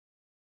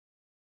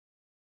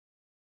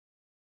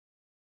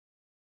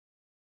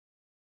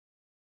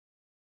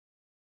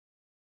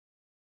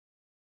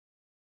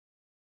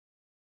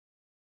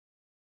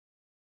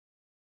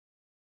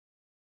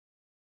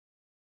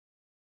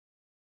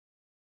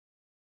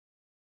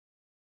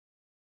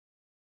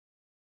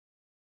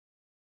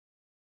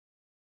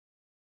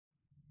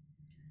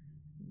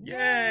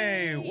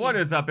Yay! What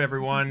is up,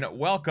 everyone?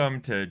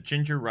 Welcome to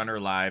Ginger Runner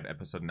Live,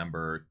 episode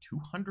number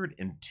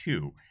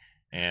 202.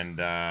 And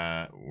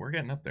we're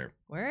getting up there.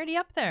 We're already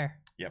up there.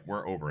 Yep,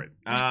 we're over it.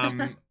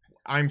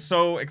 I'm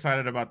so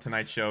excited about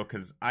tonight's show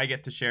because I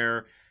get to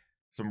share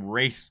some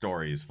race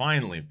stories,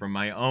 finally, from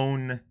my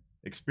own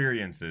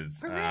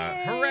experiences.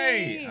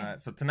 Hooray!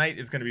 So tonight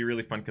is going to be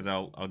really fun because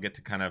I'll get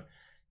to kind of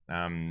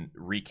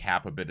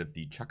recap a bit of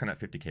the Chuckanut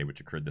 50k, which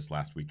occurred this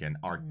last weekend.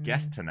 Our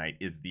guest tonight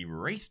is the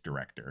race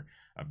director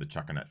of the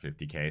Chuckanut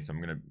 50k, so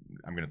I'm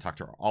gonna talk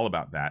to her all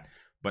about that.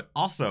 But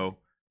also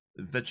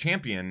the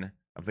champion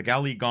of the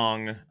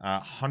GoaLiGong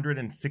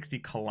 160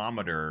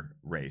 kilometer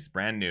race,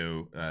 brand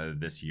new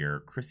this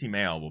year. Krissy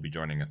Moehl will be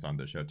joining us on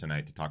the show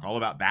tonight to talk all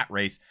about that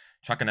race,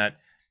 Chuckanut,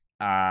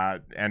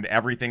 and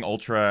everything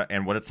ultra,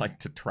 and what it's like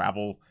to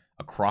travel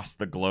across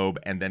the globe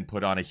and then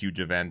put on a huge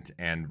event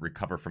and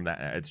recover from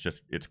that.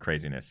 It's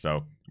craziness.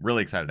 So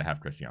really excited to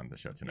have Krissy on the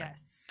show tonight.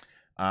 Yes.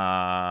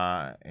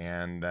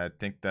 And I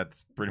think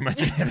that's pretty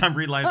much it. I'm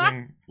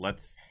realizing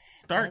let's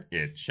start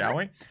it, shall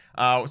we?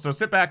 So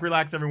sit back,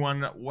 relax,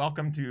 everyone.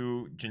 Welcome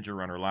to Ginger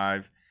Runner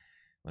Live.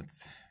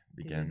 Let's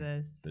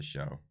begin the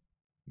show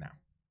now.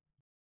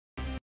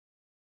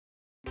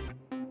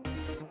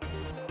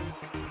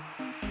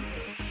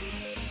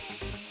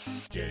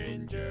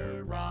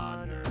 Ginger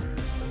Runner.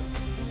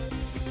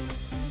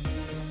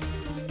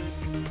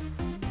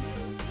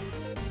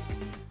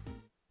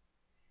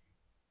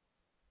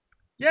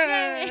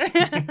 Yay!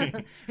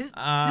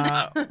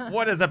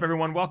 What is up,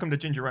 everyone? Welcome to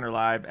Ginger Runner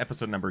Live,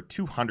 episode number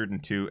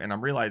 202. And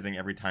I'm realizing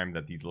every time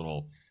that these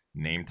little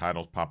name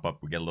titles pop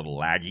up, we get a little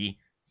laggy.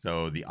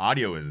 So the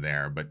audio is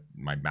there, but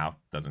my mouth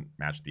doesn't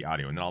match the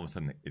audio. And then all of a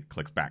sudden it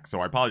clicks back. So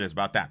I apologize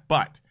about that.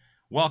 But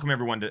welcome,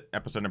 everyone, to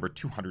episode number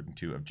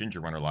 202 of Ginger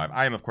Runner Live.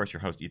 I am, of course,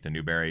 your host, Ethan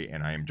Newberry,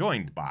 and I am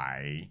joined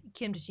by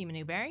Kim Tashima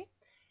Newberry.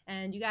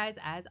 And you guys,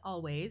 as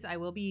always, I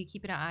will be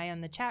keeping an eye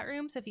on the chat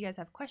room. So if you guys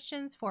have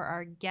questions for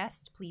our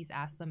guest, please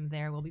ask them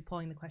there. We'll be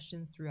pulling the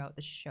questions throughout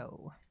the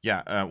show.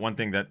 Yeah, one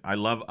thing that I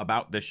love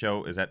about this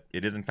show is that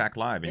it is in fact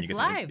live, and you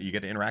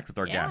get to interact with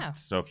our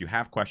guests. So if you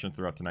have questions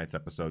throughout tonight's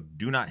episode,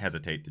 do not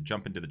hesitate to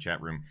jump into the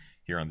chat room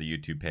here on the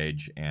YouTube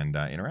page and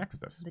interact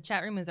with us. The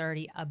chat room is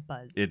already a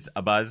buzz. It's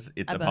a buzz.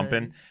 It's a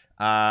pumping.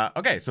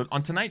 Okay, so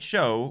on tonight's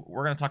show,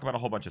 we're going to talk about a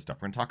whole bunch of stuff.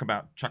 We're going to talk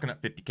about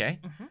Chuckanut 50k,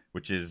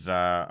 which is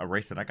a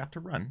race that I got to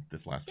run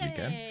this last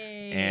weekend.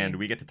 And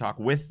we get to talk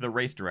with the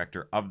race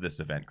director of this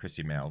event,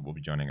 Krissy Moehl, will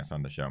be joining us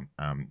on the show.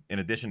 In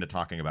addition to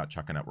talking about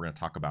Chuckanut, we're going to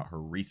talk about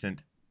her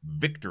recent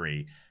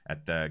victory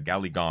at the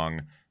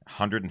GoaLiGong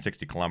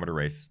 160 kilometer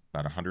race,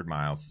 about 100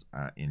 miles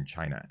in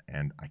China.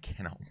 And I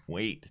cannot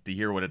wait to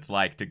hear what it's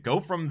like to go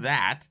from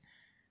that,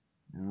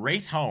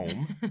 race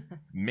home,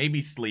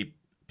 maybe sleep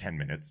 10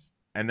 minutes,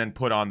 and then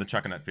put on the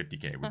Chuckanut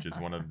 50k, which is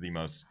one of the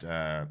most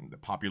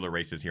popular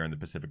races here in the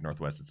Pacific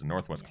Northwest. It's a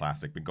Northwest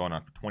Classic, been going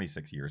on for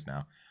 26 years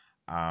now.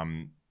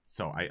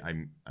 So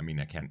I mean,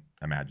 I can't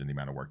imagine the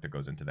amount of work that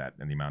goes into that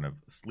and the amount of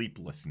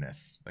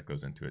sleeplessness that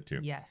goes into it too.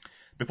 Yes.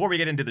 Before we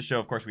get into the show,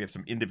 of course, we have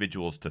some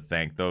individuals to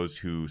thank. Those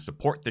who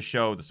support the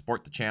show,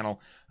 support the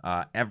channel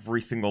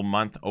every single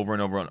month, over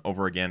and over and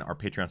over again. Our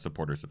Patreon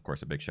supporters, of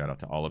course, a big shout out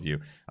to all of you.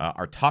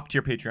 Our top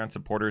tier Patreon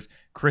supporters,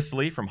 Chris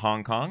Lee from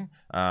Hong Kong,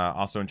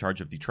 also in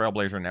charge of the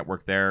Trailblazer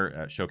Network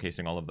there,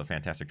 showcasing all of the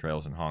fantastic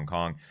trails in Hong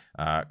Kong.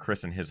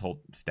 Chris and his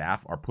whole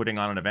staff are putting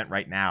on an event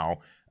right now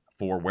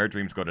for Where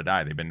Dreams Go to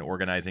Die. They've been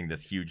organizing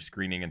this huge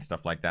screening and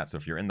stuff like that. So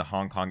if you're in the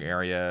Hong Kong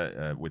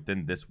area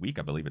within this week,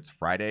 I believe it's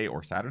Friday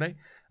or Saturday,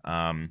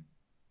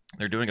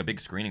 they're doing a big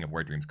screening of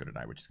Where Dreams Go to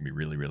Die, which is going to be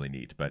really, really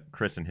neat. But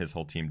Chris and his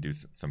whole team do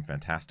some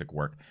fantastic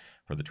work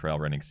for the trail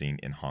running scene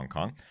in Hong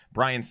Kong.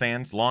 Brian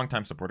Sands,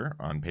 longtime supporter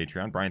on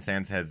Patreon. Brian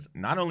Sands has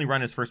not only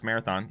run his first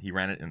marathon, he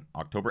ran it in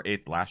October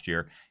 8th last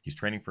year. He's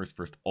training for his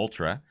first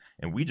ultra,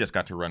 and we just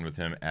got to run with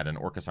him at an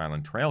Orcas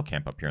Island trail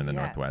camp up here in the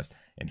Northwest.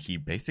 And he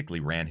basically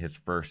ran his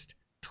first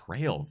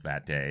trails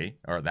that day,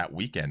 or that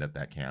weekend at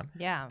that camp.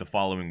 Yeah. The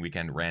following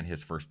weekend ran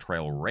his first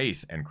trail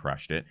race and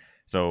crushed it.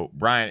 So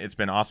Brian, it's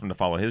been awesome to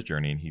follow his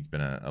journey, and he's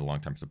been a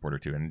longtime supporter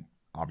too, and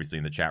obviously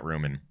in the chat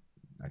room. And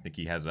I think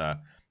he has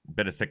a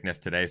bit of sickness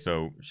today,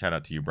 so shout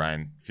out to you,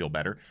 Brian. Feel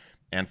better.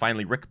 And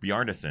finally, Rick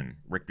Bjarnason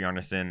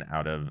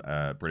out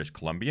of British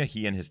Columbia.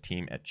 He and his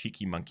team at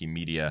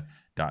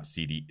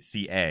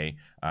cheekymonkeymedia.ca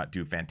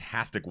do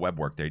fantastic web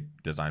work. They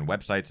design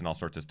websites and all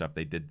sorts of stuff.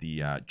 They did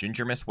the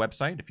Ginger Miss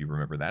website, if you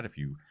remember that, if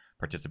you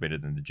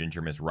participated in the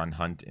Ginger Miss Run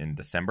Hunt in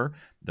December.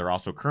 They're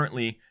also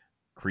currently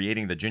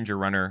creating the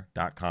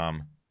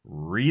gingerrunner.com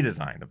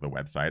redesign of the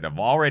website. I've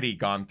already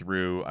gone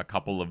through a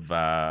couple of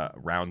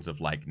rounds of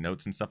like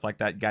notes and stuff like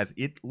that. Guys,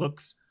 it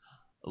looks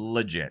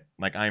legit.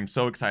 Like, I am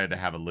so excited to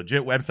have a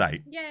legit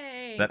website.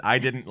 Yay! That I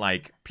didn't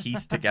like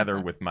piece together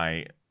with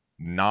my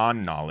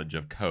non-knowledge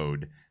of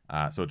code.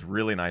 So it's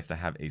really nice to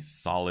have a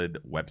solid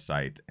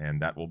website,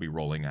 and that will be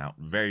rolling out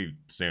very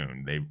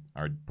soon. They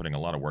are putting a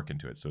lot of work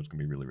into it, so it's going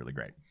to be really, really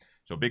great.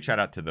 So big shout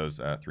out to those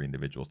three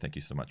individuals. Thank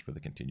you so much for the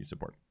continued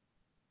support.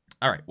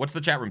 All right. What's the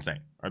chat room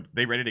saying? Are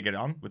they ready to get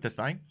on with this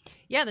thing?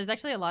 Yeah, there's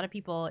actually a lot of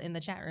people in the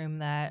chat room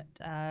that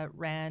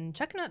ran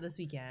Chuckanut this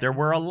weekend. There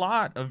were a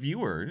lot of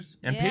viewers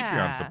and Yeah.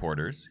 Patreon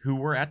supporters who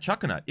were at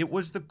Chuckanut. It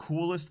was the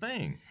coolest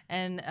thing.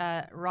 And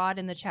Rod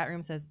in the chat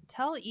room says,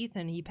 "Tell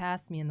Ethan he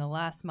passed me in the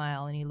last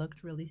mile and he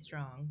looked really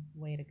strong.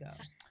 Way to go."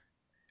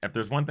 If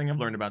there's one thing I've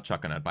learned about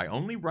Chuckanut, by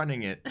only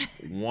running it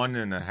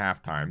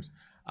 1.5 times,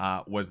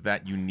 was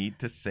that you need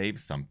to save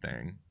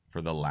something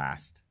for the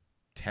last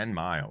 10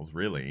 miles,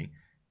 really.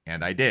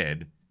 And I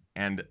did.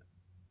 And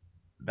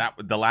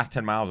the last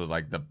 10 miles was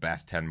like the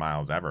best 10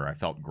 miles ever. I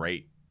felt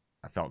great.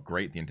 I felt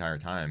great the entire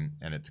time.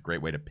 And it's a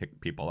great way to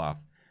pick people off.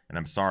 And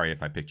I'm sorry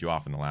if I picked you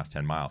off in the last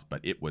 10 miles, but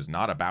it was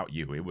not about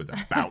you. It was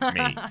about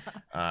me.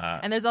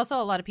 And there's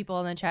also a lot of people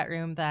in the chat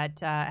room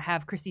that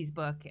have Krissy's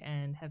book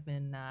and have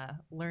been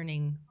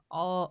learning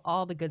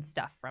all the good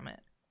stuff from it.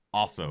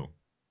 Also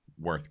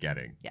worth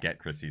getting. Yes. Get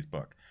Krissy's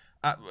book.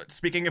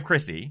 Speaking of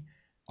Krissy,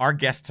 our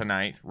guest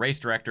tonight, race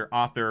director,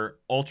 author,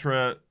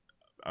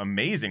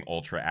 amazing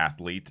ultra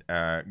athlete,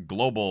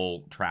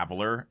 global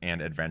traveler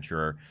and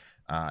adventurer.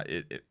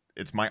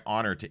 It's my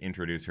honor to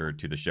introduce her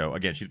to the show.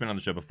 Again, she's been on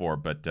the show before,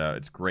 but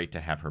it's great to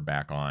have her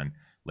back on.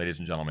 Ladies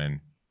and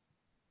gentlemen,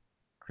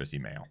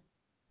 Krissy Moehl.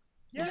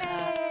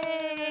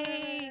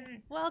 Yay!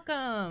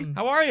 Welcome.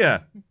 How are you?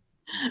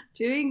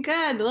 Doing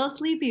good. A little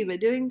sleepy, but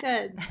doing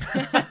good.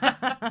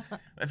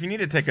 If you need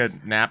to take a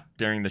nap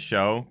during the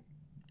show,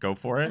 go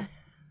for it.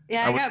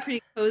 Yeah, I got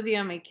pretty cozy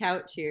on my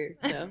couch here,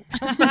 so.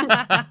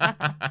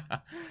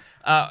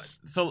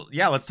 So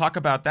yeah, let's talk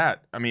about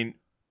that. I mean,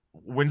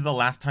 when's the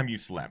last time you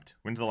slept?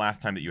 When's the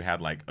last time that you had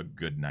like a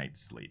good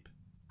night's sleep?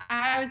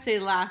 I would say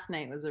last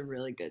night was a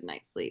really good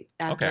night's sleep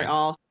after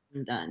all said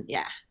and done.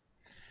 Yeah.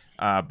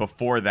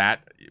 Before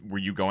that, were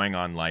you going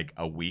on like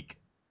a week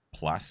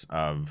plus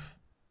of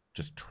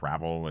just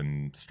travel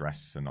and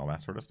stress and all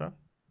that sort of stuff?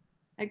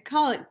 I'd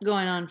call it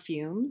going on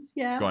fumes.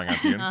 Yeah. Going on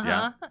fumes,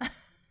 yeah.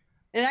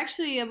 It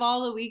actually, of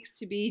all the weeks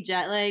to be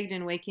jet lagged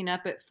and waking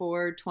up at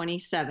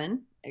 4:27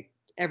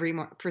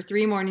 for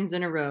 3 mornings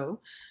in a row,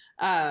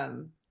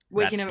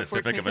 waking up at 4:27.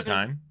 Specific of a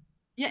time?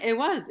 Yeah, it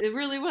was. It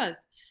really was.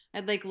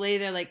 I'd like lay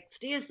there like,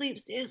 stay asleep,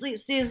 stay asleep,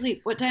 stay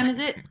asleep. What time is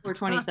it?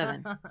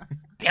 4:27.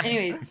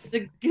 Anyways, it's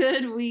a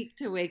good week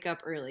to wake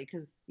up early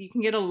because you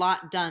can get a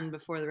lot done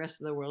before the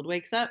rest of the world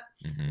wakes up,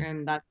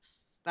 and that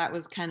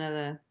was kind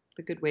of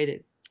the good way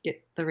to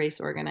get the race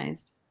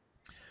organized.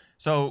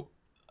 So,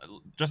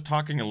 just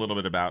talking a little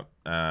bit about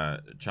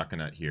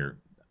Chuckanut here,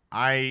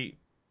 I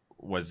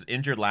was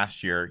injured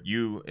last year.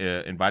 You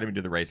invited me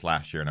to the race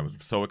last year, and I was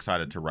so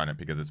excited to run it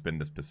because it's been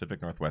this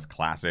Pacific Northwest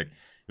Classic.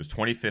 It was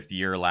 25th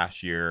year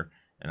last year,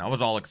 and I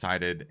was all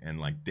excited.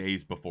 And like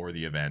days before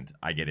the event,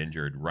 I get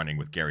injured running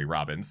with Gary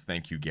Robbins.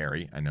 Thank you,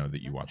 Gary. I know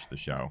that you watched the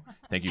show.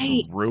 Thank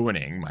you for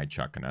ruining my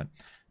Chuckanut.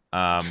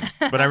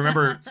 But I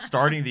remember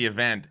starting the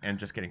event and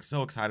just getting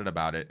so excited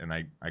about it, and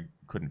I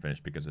couldn't finish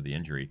because of the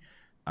injury.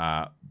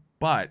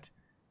 But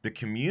the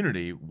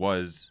community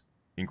was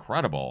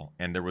incredible,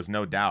 and there was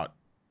no doubt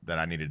that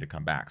I needed to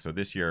come back. So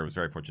this year I was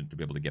very fortunate to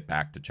be able to get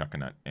back to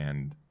Chuckanut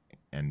and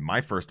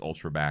my first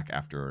ultra back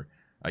after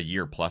a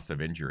year plus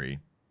of injury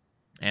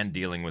and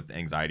dealing with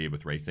anxiety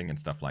with racing and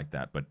stuff like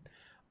that. But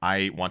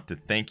I want to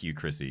thank you,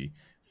 Krissy,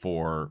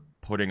 for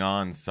putting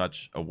on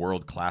such a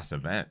world-class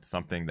event,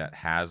 something that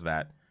has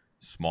that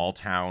small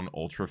town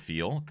ultra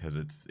feel, because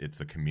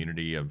it's a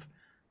community of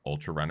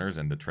ultra runners,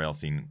 and the trail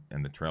scene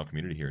and the trail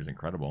community here is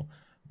incredible.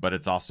 But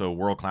it's also a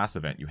world-class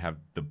event. You have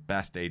the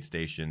best aid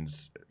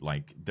stations.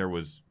 Like, there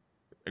was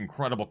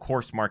incredible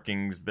course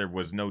markings. There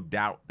was no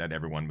doubt that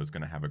everyone was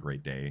going to have a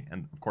great day.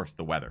 And, of course,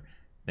 the weather.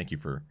 Thank you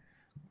for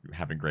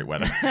having great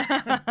weather.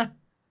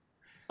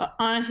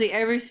 Honestly,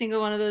 every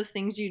single one of those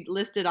things you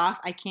listed off,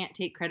 I can't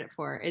take credit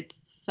for. It's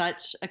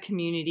such a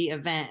community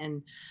event.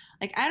 And,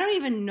 like, I don't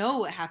even know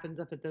what happens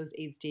up at those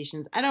aid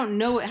stations. I don't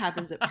know what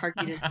happens at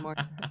Parkgate in the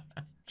morning.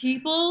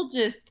 People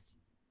just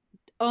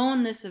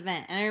own this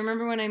event. And I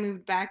remember when I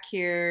moved back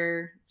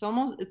here,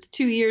 it's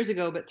 2 years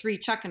ago, but 3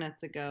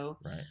 Chuckanuts ago.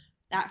 Right.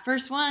 That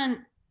first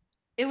one,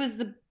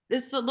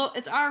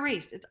 it's our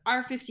race. It's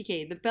our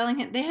 50K. The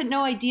Bellingham, they had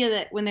no idea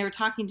that when they were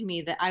talking to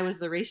me that I was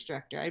the race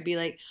director. I'd be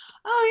like,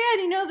 oh yeah,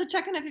 do you know the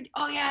Chuckanut 50?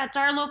 Oh yeah, it's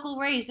our local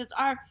race.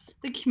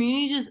 The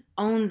community just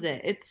owns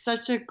it. It's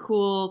such a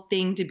cool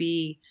thing to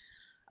be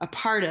a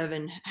part of.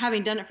 And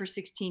having done it for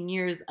 16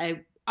 years,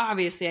 I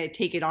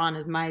take it on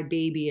as my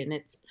baby, and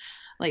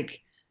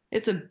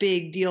it's a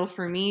big deal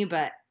for me,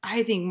 but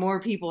I think more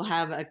people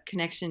have a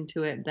connection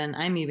to it than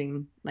I'm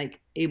even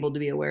able to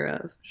be aware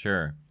of.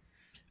 Sure.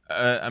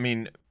 I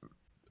mean,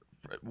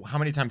 how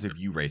many times have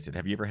you raced it?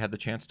 Have you ever had the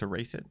chance to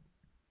race it?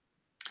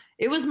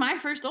 It was my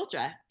first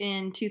ultra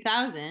in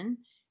 2000,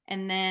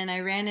 and then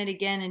I ran it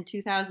again in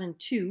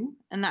 2002,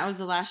 and that was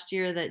the last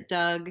year that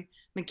Doug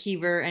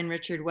McKeever and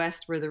Richard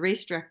West were the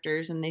race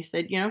directors, and they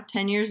said,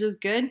 10 years is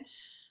good.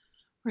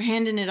 We're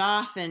handing it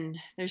off, and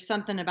there's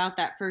something about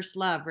that first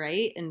love,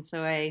 right? And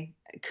so I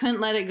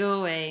couldn't let it go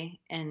away.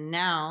 And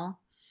now,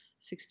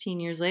 16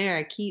 years later,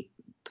 I keep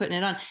putting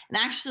it on. And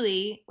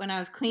actually, when I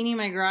was cleaning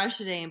my garage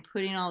today and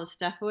putting all the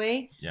stuff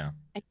away, Yeah.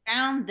 I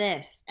found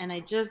this, and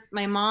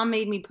my mom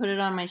made me put it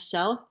on my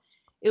shelf.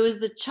 It was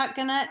the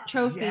Chuckanut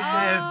trophy.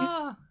 Yes.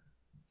 Oh,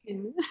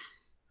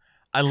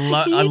 I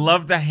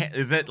love the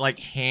is it like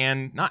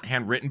not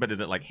handwritten, but is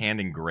it like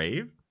hand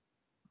engraved?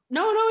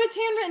 No, it's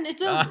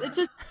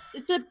handwritten.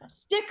 It's a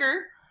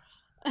sticker,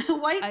 a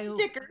white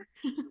sticker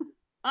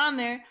on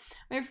there.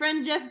 My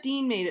friend Jeff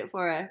Dean made it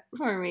for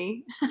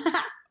me.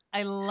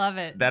 I love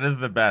it. That is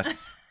the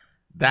best.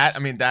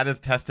 That is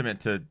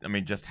testament to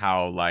just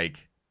how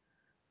like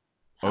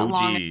How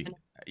long OG. it's been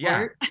Yeah,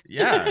 sport.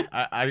 yeah.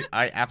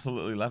 I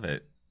absolutely love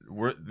it.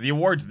 The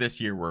awards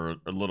this year were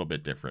a little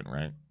bit different,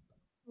 right?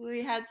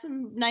 We had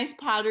some nice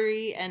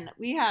pottery, and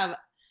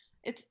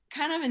it's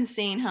kind of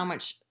insane how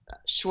much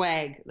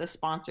swag the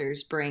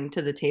sponsors bring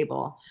to the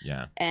table.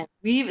 Yeah. And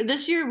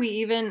this year we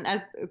even,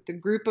 as the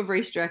group of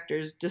race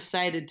directors,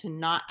 decided to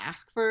not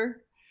ask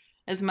for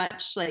as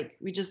much. Like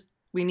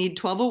we need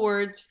 12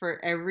 awards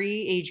for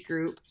every age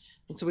group,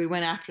 and so we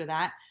went after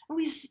that. And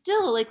we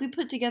still we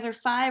put together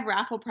 5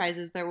 raffle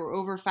prizes that were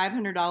over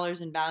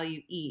 $500 in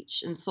value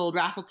each, and sold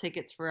raffle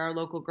tickets for our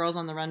local Girls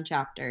on the Run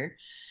chapter.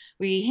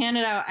 We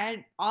handed out, I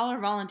had all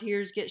our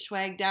volunteers get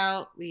swagged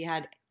out. We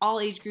had all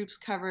age groups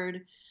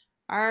covered.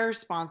 Our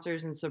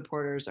sponsors and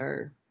supporters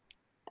are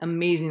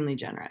amazingly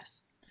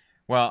generous.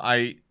 Well,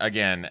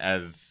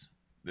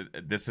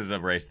 this is a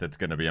race that's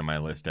going to be on my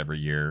list every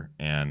year,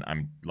 and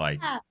I'm like,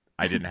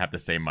 I didn't have to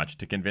say much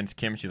to convince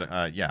Kim. She's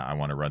like, yeah, I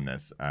want to run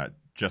this.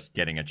 Just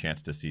getting a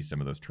chance to see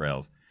some of those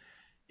trails.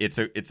 It's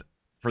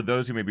for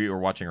those who maybe are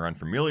watching or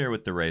unfamiliar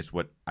with the race,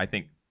 what I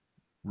think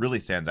really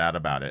stands out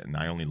about it, and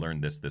I only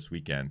learned this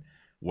weekend,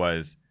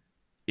 was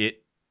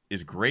it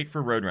is great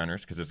for road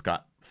runners because it's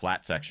got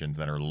flat sections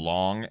that are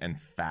long and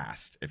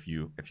fast if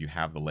you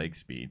have the leg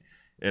speed.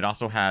 It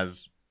also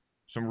has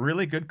some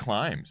really good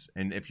climbs,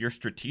 and if you're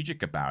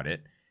strategic about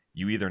it,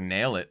 you either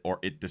nail it or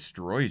it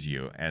destroys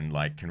you and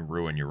can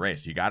ruin your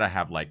race. You got to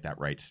have that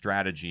right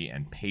strategy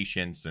and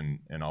patience and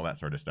all that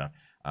sort of stuff.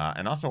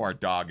 And also our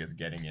dog is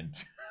getting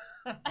into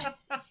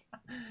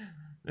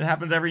it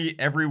happens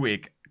every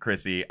week.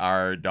 Krissy,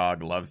 our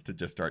dog, loves to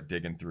just start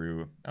digging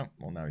through. Oh,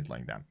 well, now he's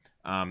laying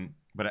down.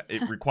 But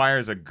it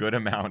requires a good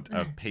amount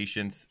of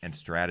patience and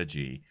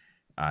strategy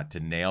to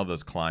nail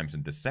those climbs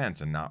and descents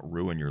and not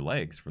ruin your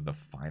legs for the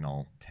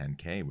final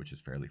 10K, which is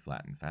fairly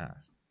flat and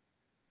fast.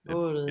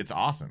 It's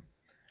awesome.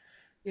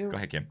 Go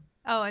ahead, Kim.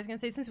 Oh, I was going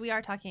to say, since we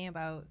are talking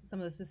about some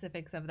of the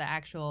specifics of the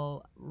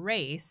actual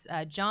race,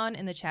 John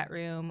in the chat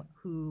room,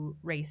 who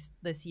raced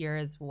this year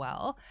as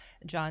well,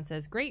 John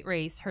says, great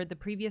race. Heard the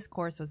previous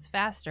course was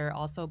faster,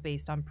 also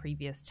based on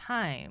previous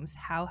times.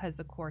 How has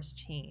the course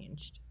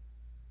changed?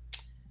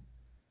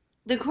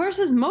 The course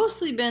has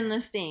mostly been the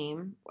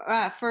same.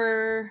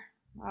 For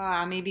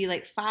maybe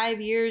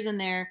 5 years in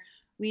there,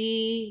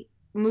 we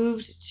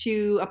moved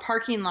to a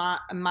parking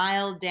lot a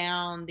mile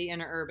down the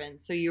interurban.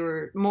 So you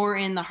were more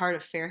in the heart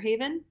of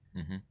Fairhaven.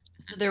 Mm-hmm.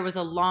 So there was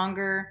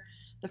the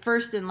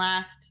first and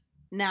last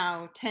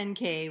now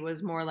 10K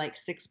was more like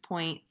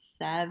 6.7,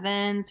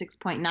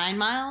 6.9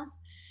 miles.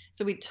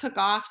 So we took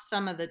off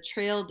some of the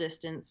trail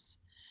distance.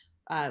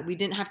 We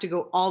didn't have to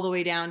go all the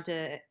way down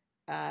to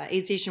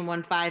aid station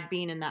 1-5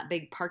 being in that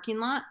big parking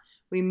lot.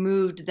 We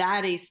moved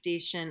that aid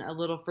station a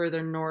little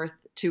further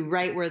north to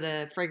right where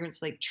the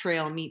Fragrance Lake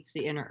Trail meets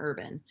the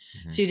interurban.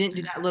 Mm-hmm. So you didn't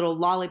do that little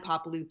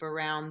lollipop loop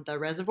around the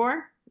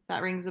reservoir. If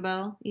that rings a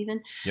bell,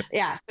 Ethan? Yep.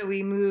 Yeah, so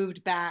we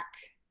moved back.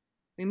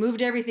 We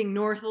moved everything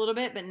north a little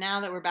bit, but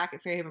now that we're back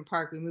at Fairhaven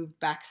Park, we moved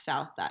back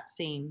south that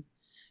same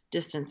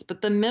distance.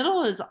 But the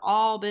middle has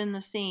all been the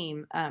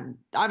same.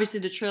 Obviously,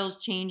 the trails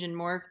change and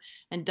morph.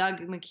 And Doug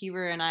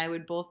McKeever and I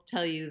would both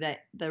tell you that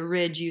the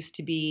ridge used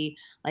to be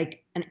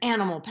like an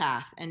animal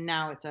path, and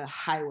now it's a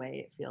highway,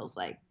 it feels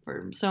like,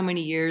 for so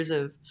many years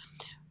of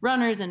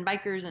runners and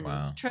bikers and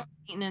trail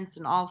maintenance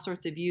and all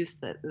sorts of use,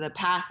 that the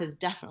path has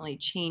definitely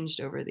changed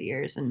over the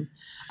years. And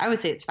I would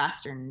say it's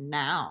faster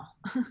now.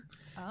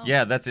 Oh.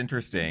 Yeah, that's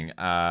interesting.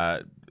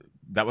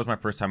 That was my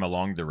first time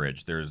along the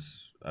ridge.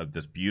 There's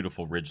this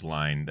beautiful ridge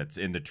line that's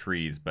in the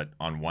trees, but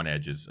on one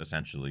edge is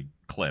essentially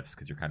cliffs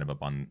because you're kind of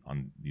up on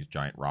these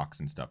giant rocks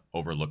and stuff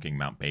overlooking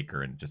Mount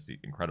Baker and just the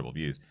incredible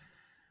views.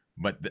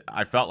 But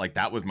I felt like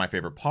that was my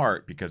favorite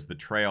part because the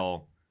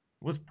trail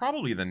was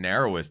probably the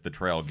narrowest the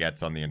trail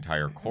gets on the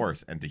entire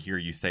course. And to hear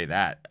you say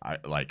that, I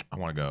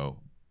want to go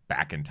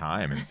back in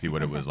time and see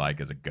what it was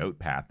like as a goat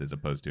path as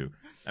opposed to,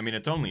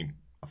 it's only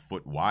a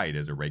foot wide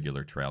as a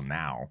regular trail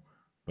now.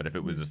 But if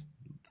it was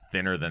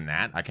thinner than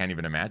that, I can't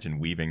even imagine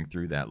weaving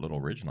through that little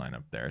ridgeline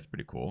up there. It's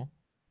pretty cool.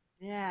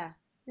 Yeah,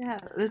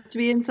 to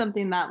be in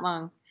something that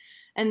long.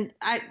 And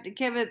I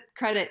give it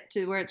credit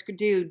to where it's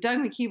due. Doug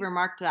McKeever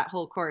marked that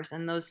whole course,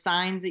 and those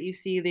signs that you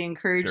see, the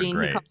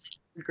encouraging, he calls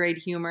it great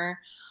humor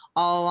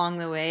all along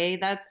the way.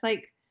 That's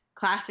like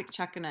classic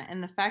Chuckanut.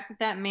 And the fact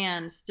that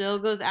man still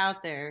goes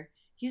out there,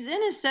 he's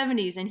in his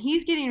 70s and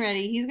he's getting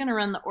ready. He's going to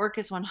run the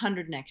Orcas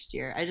 100 next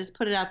year. I just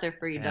put it out there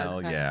for you,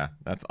 Doug. Hell yeah,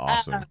 that's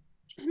awesome.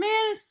 This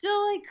man is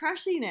still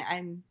crushing it.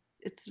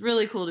 it's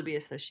really cool to be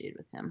associated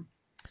with him.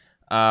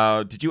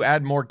 Did you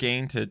add more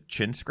gain to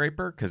Chin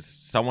Scraper? Because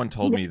someone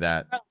told me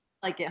that.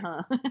 Like it,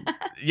 huh?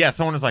 Yeah,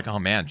 someone was like, "Oh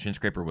man, Chin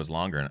Scraper was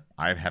longer," and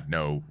I have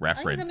no I think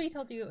reference. somebody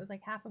told you it was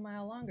like half a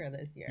mile longer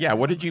this year. Yeah,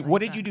 what did you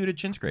Something like do to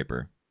Chin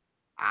Scraper?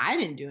 I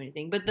didn't do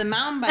anything, but the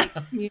mountain bike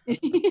community,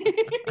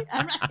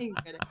 I'm not even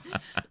good at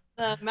it.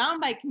 The mountain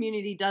bike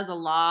community does a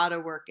lot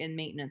of work and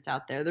maintenance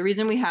out there. The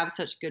reason we have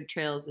such good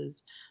trails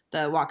is the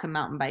Whatcom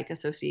Mountain Bike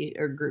Associate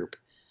or group.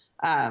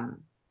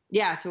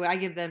 Yeah, so I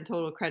give them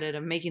total credit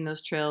of making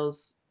those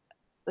trails.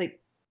 Like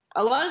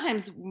a lot of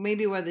times,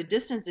 maybe where the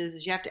distance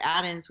is you have to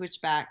add in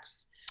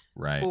switchbacks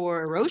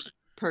for erosion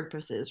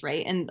purposes,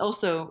 right? And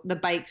also the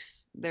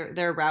bikes,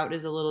 their route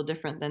is a little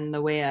different than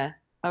the way a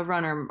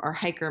runner or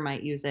hiker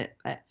might use it,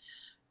 but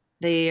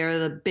they are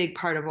the big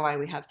part of why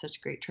we have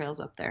such great trails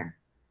up there.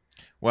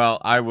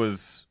 Well, I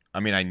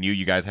knew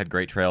you guys had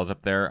great trails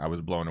up there. I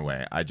was blown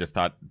away. I just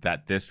thought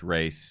that this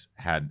race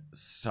had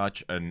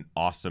such an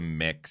awesome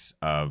mix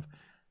of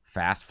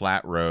fast,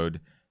 flat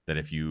road that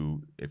if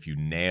you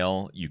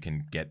nail, you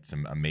can get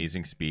some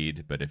amazing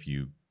speed, but if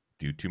you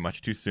do too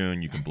much too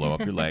soon, you can blow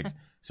up your legs.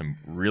 Some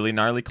really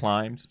gnarly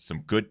climbs,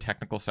 some good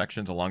technical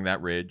sections along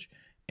that ridge,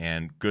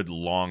 and good,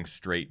 long,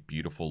 straight,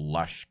 beautiful,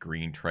 lush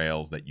green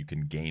trails that you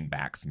can gain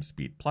back some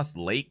speed. Plus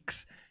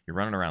lakes. You're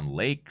running around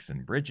lakes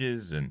and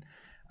bridges. And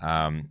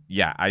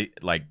I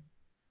like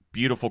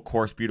beautiful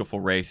course, beautiful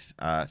race.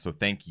 So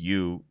thank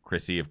you,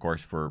 Krissy, of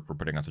course, for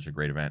putting on such a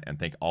great event. And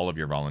thank all of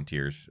your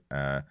volunteers.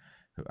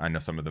 I know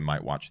some of them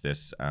might watch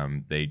this.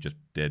 They just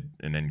did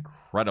an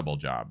incredible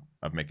job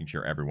of making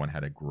sure everyone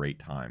had a great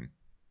time.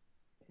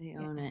 They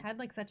own it. It had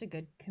like such a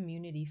good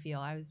community feel.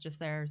 I was just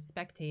there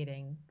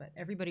spectating, but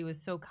everybody was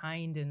so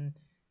kind, and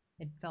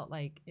it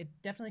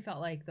definitely felt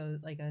like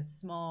a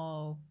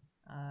small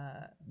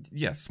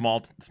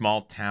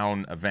small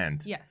town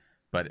event. Yes.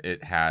 But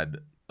it had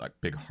like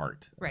big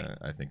heart. Right.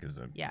 I think is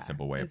a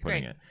simple way of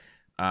putting it.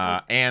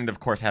 And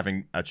of course,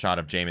 having a shot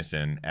of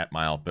Jameson at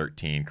mile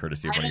 13,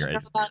 courtesy of one of your. I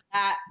don't know about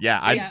that. Yeah,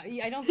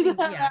 I don't think.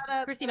 Yeah,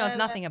 Krissy knows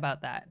nothing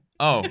about that.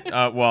 Oh,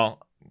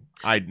 well,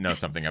 I know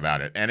something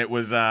about it, and it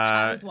was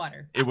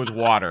water. It was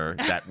water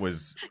that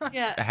was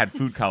had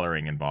food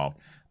coloring involved.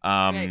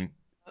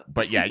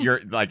 But yeah,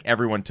 you're like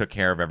everyone took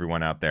care of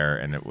everyone out there,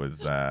 and it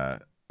was a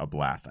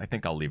blast. I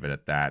think I'll leave it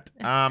at that.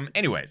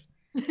 Anyways.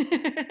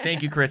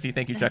 Thank you, Krissy.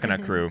 Thank you,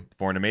 Chuckanut crew,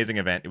 for an amazing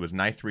event. It was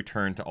nice to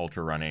return to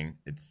ultra running.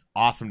 It's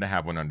awesome to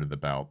have one under the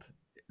belt.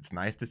 It's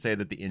nice to say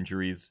that the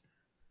injuries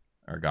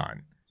are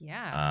gone.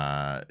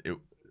 Yeah.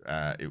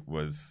 It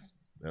was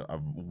a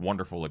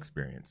wonderful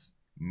experience.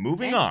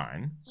 Moving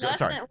on.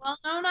 Sorry. Well,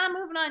 no, not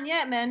moving on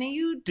yet, man.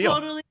 You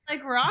totally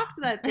like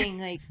rocked that thing.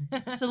 Like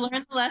to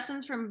learn the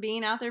lessons from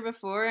being out there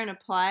before and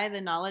apply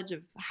the knowledge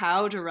of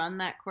how to run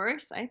that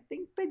course. I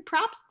think big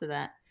props to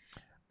that.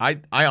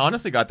 I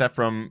honestly got that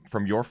from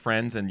your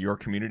friends and your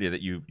community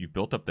that you've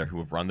built up there who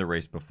have run the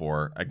race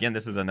before. Again,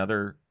 this is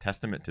another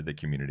testament to the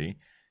community.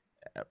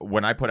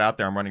 When I put out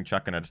there, I'm running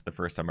Chuckanut, it's the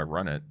first time I've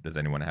run it. Does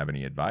anyone have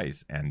any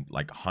advice? And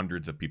like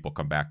hundreds of people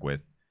come back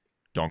with,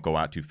 don't go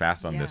out too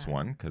fast on this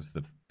one because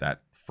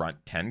that front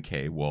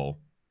 10K will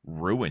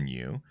ruin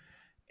you.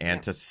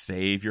 And to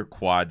save your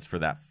quads for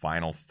that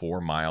final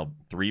 3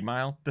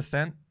 mile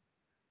descent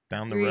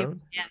down the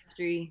road. Yeah,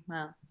 3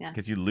 miles. Yeah.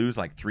 Because you lose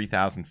like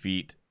 3,000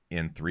 feet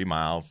in 3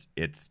 miles.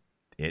 It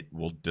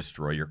will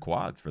destroy your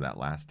quads for that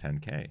last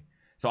 10K.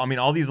 So, I mean,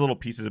 all these little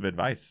pieces of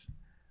advice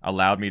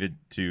allowed me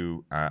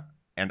to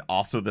and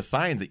also the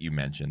signs that you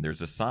mentioned.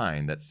 There's a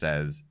sign that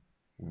says,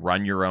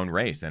 run your own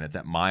race. And it's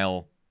at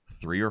mile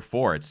 3 or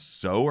 4. It's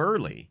so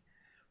early,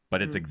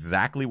 but it's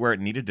exactly where it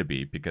needed to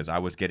be because I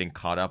was getting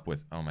caught up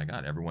with, oh my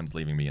God, everyone's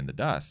leaving me in the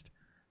dust.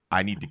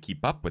 I need to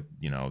keep up with,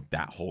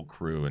 that whole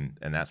crew and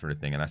that sort of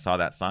thing. And I saw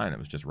that sign. It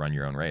was just run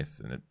your own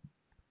race. And it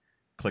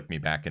clicked me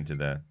back into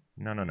the,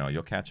 no,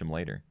 you'll catch them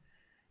later.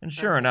 And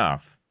sure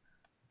enough,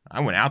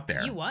 I went out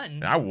there. You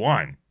won. I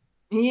won.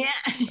 Yeah.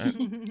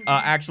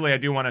 Actually, I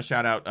do want to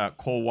shout out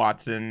Cole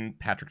Watson,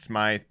 Patrick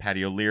Smythe,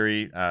 Patty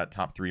O'Leary,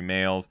 top 3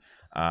 males.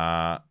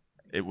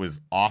 It was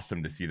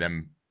awesome to see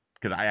them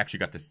because I actually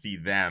got to see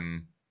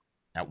them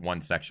at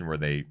one section where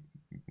they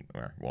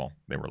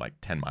were like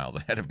 10 miles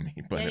ahead of me,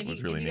 but it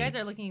was really neat. If you guys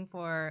are looking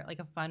for like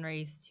a fun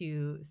race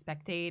to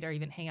spectate or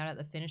even hang out at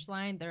the finish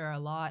line, there are a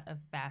lot of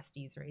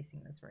fasties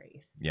racing this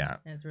race. Yeah.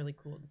 And it's really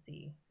cool to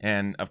see.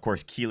 And of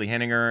course, Keely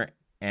Henninger,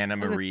 Anna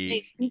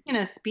Marie. Speaking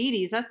of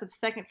speedies, that's the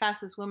second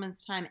fastest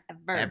women's time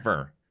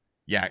ever.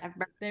 Yeah.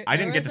 I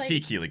didn't get to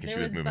see Keely because she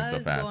was moving so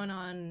fast. Going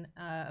on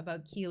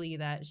about Keely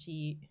that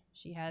she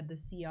had the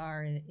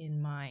CR in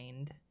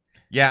mind.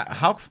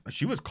 Yeah,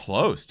 she was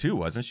close too,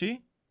 wasn't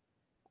she?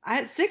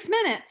 6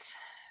 minutes.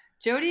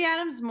 Jody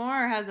Adams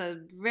Moore has a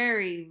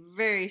very,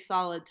 very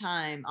solid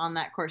time on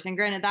that course. And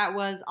granted, that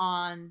was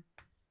on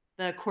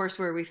the course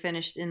where we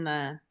finished in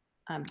the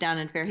down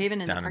in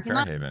Fairhaven in the parking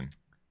lot.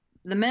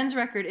 The men's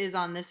record is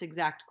on this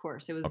exact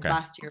course. It was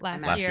last year.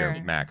 Last year,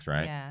 Max,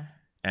 right? Yeah.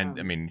 And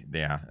I mean,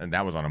 and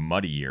that was on a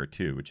muddy year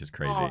too, which is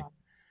crazy.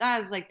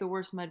 That is like the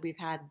worst mud we've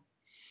had.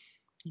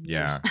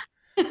 Yeah.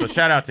 So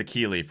shout out to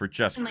Keely for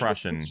just And, like,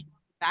 crushing.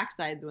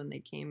 backsides when they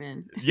came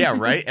in. Yeah,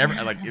 right. It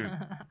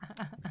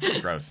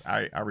was gross.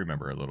 I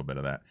remember a little bit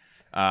of that.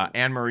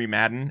 Anne Marie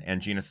Madden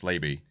and Gina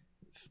Slaby.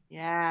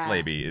 Yeah.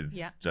 Slaby is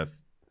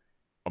just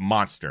a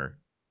monster.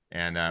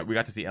 And we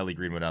got to see Ellie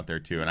Greenwood out there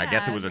too. And I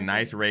guess it was a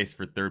nice race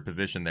for third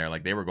position there.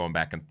 Like they were going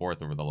back and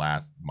forth over the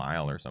last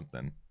mile or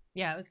something.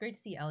 Yeah, it was great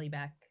to see Ellie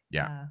back.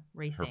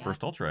 Racing. Her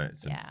first ultra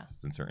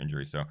since her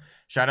injury. So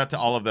shout out to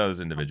all of those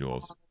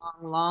individuals.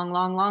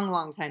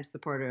 Long time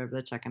supporter of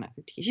the Chuckanut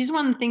 50k. She's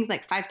won things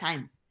like 5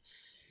 times.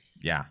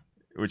 Yeah,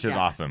 which is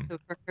awesome. So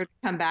for her to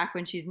come back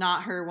when she's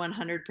not her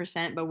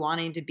 100%, but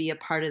wanting to be a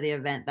part of the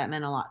event, that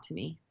meant a lot to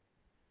me.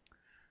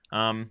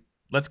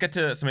 Let's get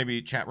to some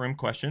maybe chat room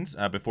questions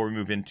before we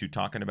move into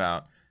talking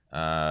about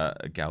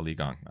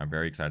GoaLiGong. I'm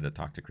very excited to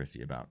talk to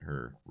Krissy about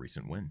her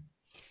recent win.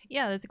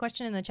 Yeah, there's a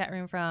question in the chat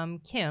room from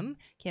Kim.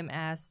 Kim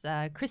asks,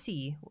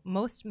 Krissy,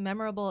 most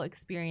memorable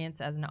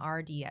experience as an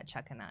RD at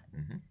Chuckanut?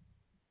 Mm-hmm.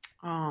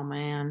 Oh,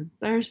 man,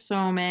 there's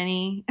so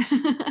many.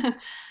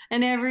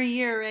 And every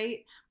year,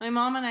 right? My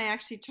mom and I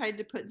actually tried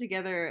to put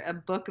together a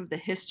book of the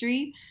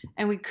history,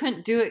 and we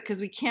couldn't do it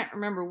because we can't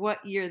remember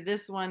what year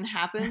this one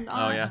happened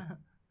on. Oh, yeah.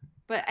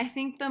 But I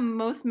think the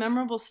most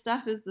memorable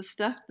stuff is the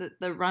stuff that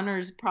the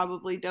runners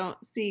probably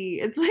don't see.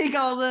 It's like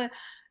all the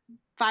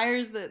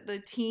fires that the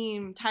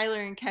team, Tyler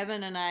and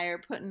Kevin and I are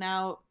putting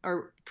out,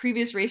 or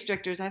previous race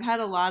directors. I've had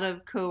a lot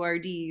of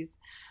co-RDs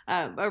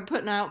are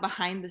putting out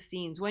behind the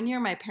scenes. One year,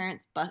 my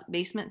parents'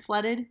 basement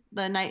flooded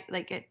the night,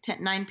 like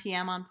at 9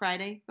 p.m. on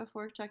Friday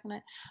before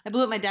Chuckanut. I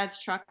blew up my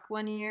dad's truck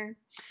one year.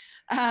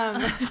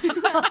 There's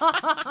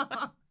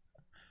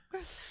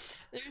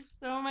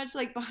so much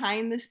like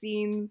behind the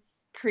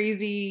scenes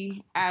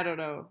crazy, I don't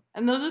know.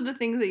 And those are the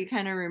things that you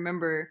kind of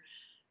remember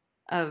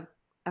of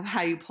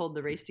how you pulled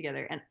the race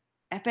together. And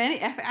if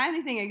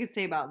anything I could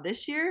say about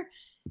this year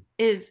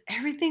is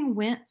everything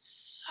went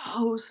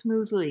so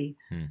smoothly.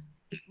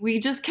 We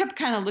just kept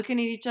kind of looking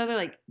at each other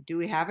like, do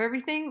we have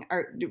everything?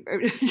 Or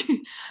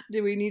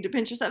do we need to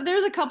pinch ourselves? There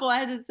was a couple I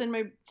had to send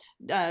my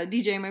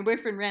DJ. My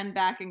boyfriend ran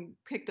back and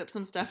picked up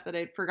some stuff that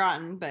I'd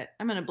forgotten, but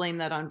I'm going to blame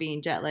that on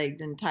being jet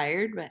lagged and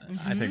tired. But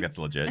I think that's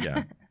legit,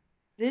 yeah.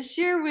 This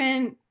year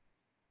when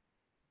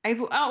I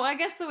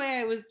guess the way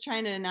I was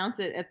trying to announce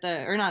it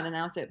not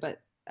announce it, but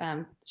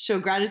show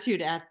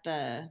gratitude at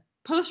the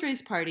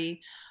post-race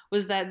party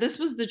was that this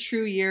was the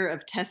true year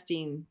of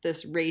testing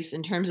this race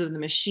in terms of the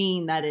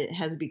machine that it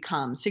has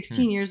become.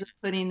 16 years of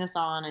putting this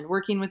on and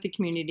working with the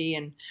community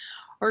and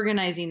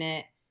organizing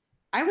it.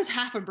 I was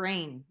half a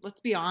brain, let's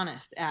be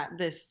honest, at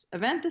this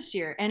event this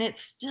year. And it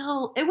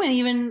went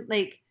even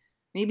like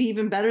maybe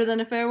even better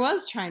than if I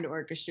was trying to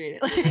orchestrate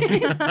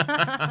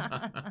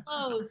it.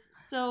 Oh,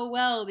 so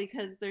well,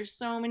 because there's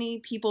so many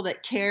people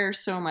that care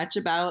so much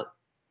about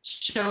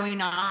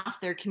showing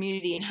off their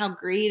community and how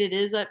great it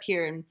is up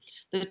here and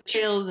the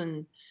trails,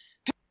 and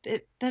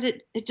it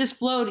just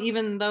flowed,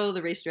 even though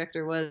the race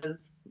director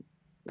was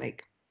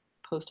like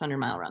post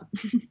 100-mile run.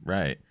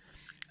 Right.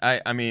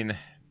 I mean,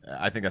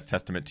 I think that's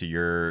testament to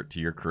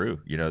your crew,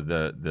 you know,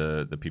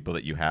 the people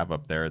that you have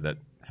up there that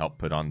help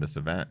put on this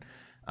event.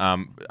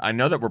 I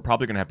know that we're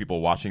probably going to have people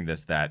watching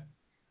this that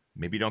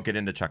maybe don't get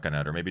into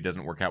Chuckanut or maybe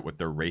doesn't work out with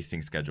their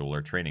racing schedule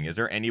or training. Is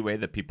there any way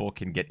that people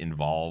can get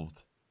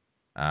involved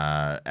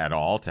at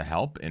all to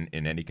help in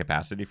any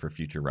capacity for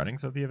future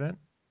runnings of the event?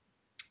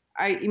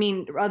 You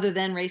mean other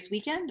than race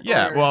weekend?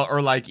 Yeah,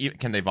 or like,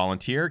 can they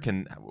volunteer?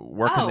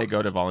 Where can they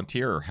go to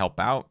volunteer or help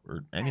out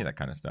or any of that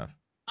kind of stuff?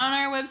 On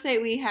our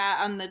website, we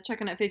have on the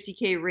Chuckanut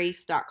 50k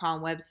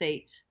race.com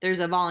website, there's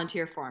a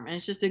volunteer form, and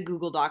it's just a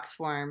Google Docs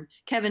form.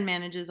 Kevin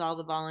manages all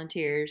the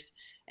volunteers,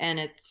 and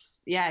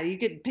you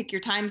could pick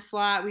your time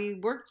slot. We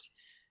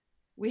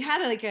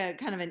had like a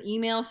kind of an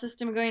email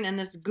system going, and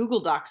this Google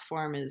Docs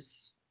form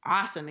is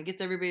awesome. It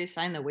gets everybody to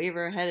sign the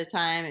waiver ahead of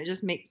time. It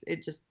just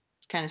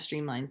kind of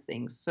streamlines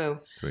things. So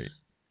sweet.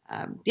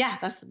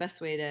 That's the best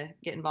way to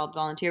get involved,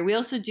 volunteer. We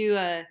also do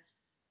a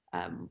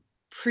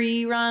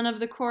pre-run of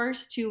the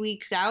course 2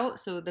 weeks out.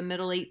 So the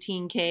middle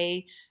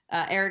 18K,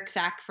 Eric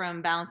Sack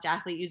from Balanced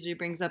Athlete usually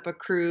brings up a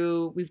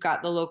crew. We've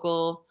got the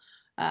local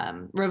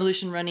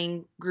Revolution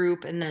Running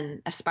group, and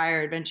then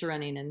Aspire Adventure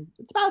Running. And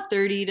it's about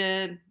 30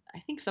 to, I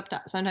think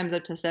sometimes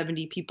up to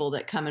 70 people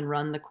that come and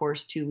run the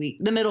course 2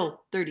 weeks, the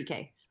middle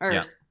 30K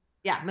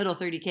middle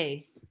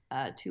 30K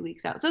 2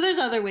 weeks out. So there's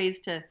other ways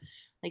to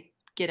like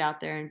get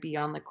out there and be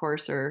on the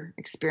course or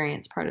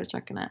experience part of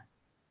Chuckanut.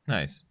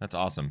 Nice. That's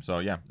awesome. So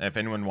yeah, if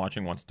anyone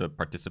watching wants to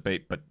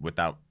participate, but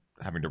without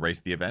having to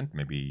race the event,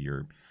 maybe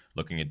you're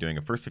looking at doing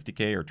a first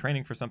 50K or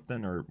training for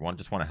something, or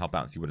just want to help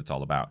out and see what it's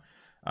all about,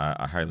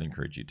 I highly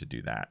encourage you to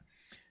do that.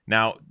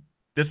 Now,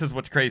 this is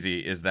what's crazy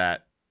is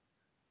that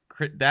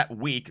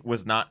week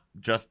was not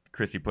just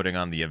Krissy putting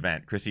on the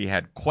event. Krissy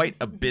had quite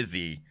a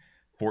busy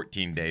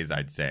 14 days,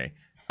 I'd say.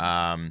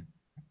 Can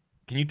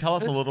you tell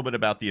us a little bit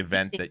about the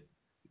event that,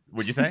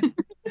 what'd you say?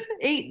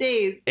 8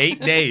 days. 8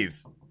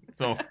 days.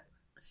 So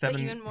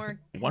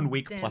 1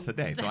 week dense. plus a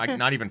day. So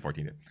not even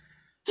 14 days.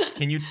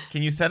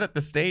 Can you set up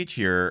the stage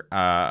here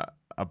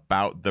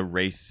about the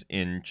race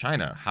in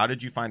China. How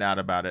did you find out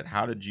about it?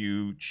 How did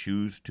you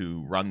choose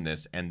to run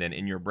this? And then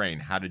in your brain,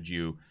 how did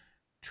you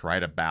try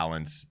to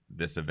balance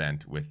this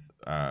event with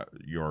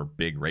your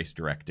big race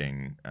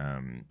directing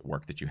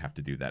work that you have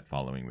to do that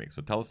following week?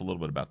 So tell us a little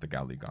bit about the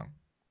GoaLiGong.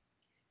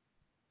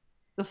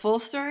 The full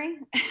story?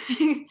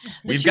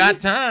 We've got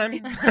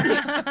time.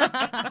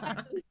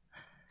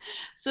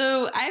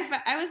 So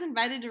I was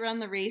invited to run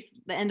the race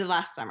the end of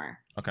last summer.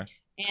 Okay.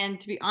 And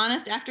to be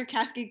honest, after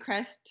Cascade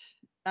Crest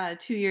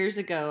 2 years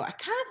ago, I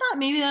kind of thought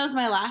maybe that was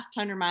my last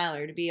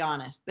 100-miler, to be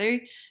honest.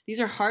 These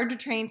are hard to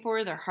train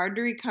for. They're hard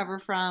to recover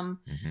from.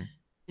 Mm-hmm.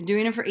 Been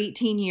doing it for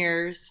 18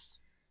 years.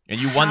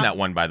 And you won that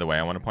one, by the way.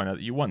 I want to point out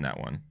that you won that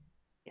one.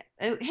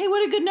 Yeah. Hey,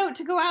 what a good note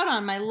to go out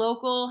on. My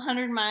local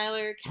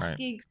 100-miler,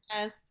 Cascade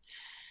Crest.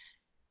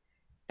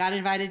 Got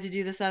invited to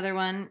do this other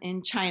one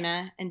in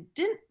China and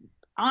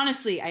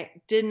I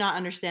did not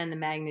understand the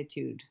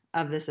magnitude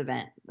of this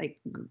event, like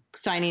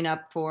signing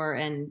up for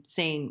and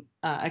saying,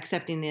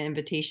 accepting the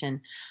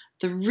invitation.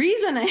 The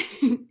reason I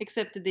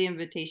accepted the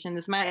invitation,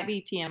 this might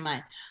be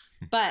TMI,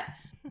 but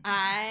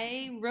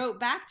I wrote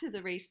back to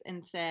the race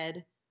and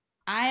said,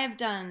 I have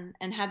done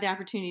and had the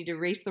opportunity to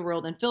race the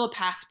world and fill a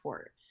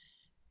passport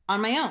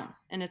on my own.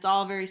 And it's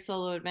all very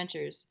solo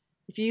adventures.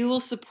 If you will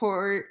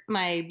support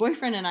my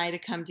boyfriend and I to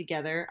come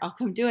together, I'll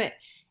come do it.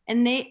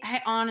 And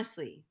I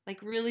honestly,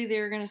 like really, they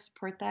were going to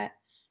support that.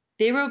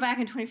 They wrote back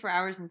in 24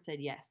 hours and said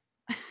yes.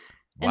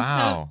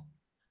 Wow.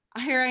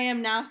 So here I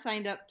am now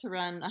signed up to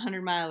run a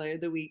 100-miler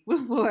the week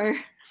before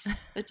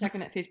the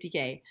Chuckanut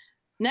 50k.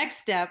 Next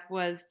step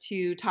was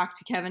to talk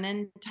to Kevin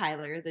and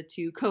Tyler, the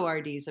two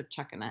co-RDs of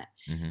Chuckanut.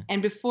 Mm-hmm.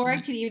 And before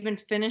I could even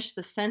finish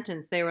the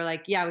sentence, they were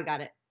like, yeah, we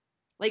got it.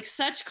 Like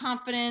such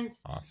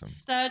confidence, awesome,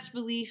 such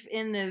belief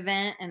in the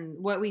event and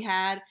what we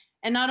had.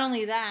 And not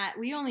only that,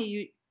 we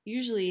only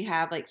usually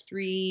have like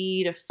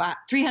 300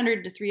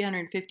 to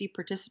 350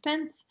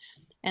 participants.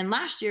 And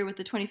last year with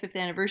the 25th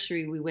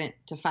anniversary, we went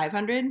to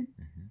 500.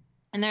 Mm-hmm.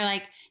 And they're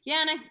like,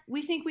 yeah, and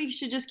we think we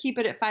should just keep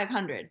it at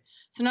 500.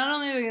 So not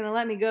only are they going to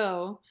let me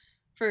go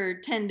for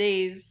 10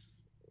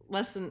 days,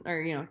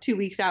 2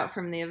 weeks out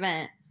from the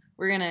event,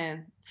 we're going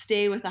to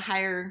stay with a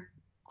higher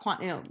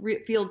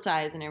field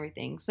size and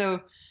everything.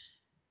 So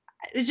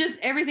it's just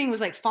everything was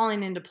like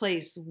falling into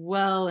place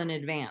well in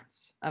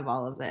advance of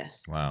all of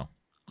this. Wow.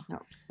 No,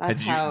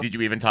 that's did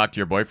you even talk to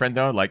your boyfriend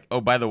though? Like,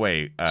 oh, by the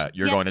way,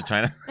 you're going to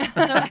China?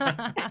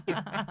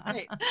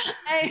 Right.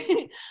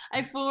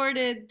 I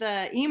forwarded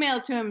the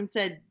email to him and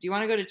said, do you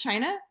want to go to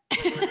China?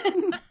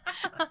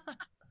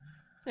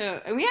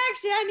 And we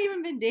actually hadn't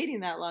even been dating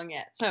that long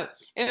yet. So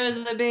it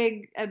was a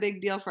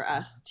big deal for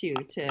us too.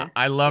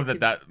 I love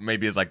that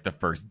maybe is like the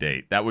first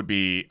date. That would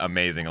be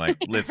amazing. Like,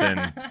 listen,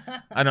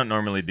 I don't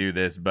normally do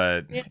this,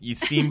 but you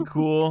seem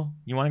cool.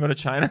 You want to go to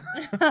China?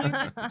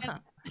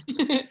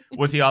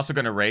 Was he also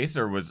going to race,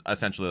 or was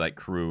essentially like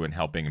crew and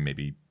helping and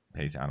maybe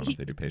pace? I don't know if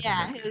they do pace.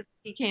 Yeah,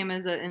 he came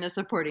in a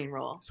supporting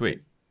role.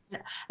 Sweet.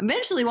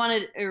 Initially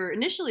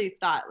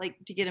thought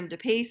like to get him to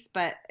pace,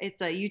 but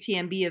it's a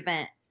UTMB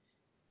event,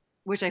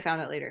 which I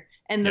found out later,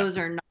 and those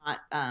are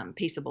not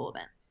paceable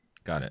events.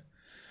 Got it.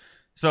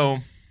 So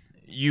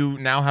you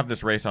now have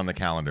this race on the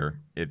calendar.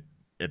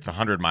 It's a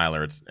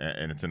 100-miler.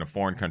 And it's in a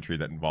foreign country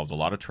that involves a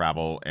lot of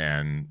travel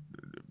and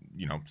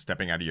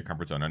stepping out of your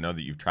comfort zone. I know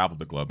that you've traveled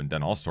the globe and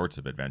done all sorts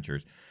of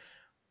adventures.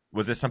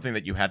 Was this something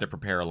that you had to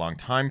prepare a long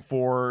time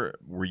for?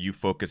 Were you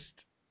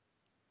focused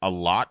a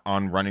lot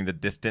on running the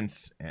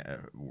distance?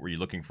 Were you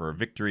looking for a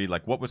victory?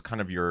 Like, what was kind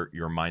of your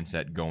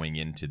mindset going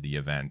into the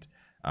event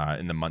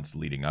in the months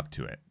leading up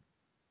to it?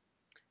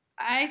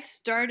 I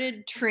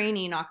started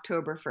training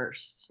October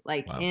 1st.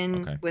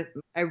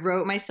 I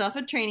wrote myself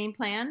a training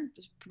plan,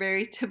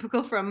 very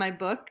typical from my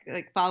book,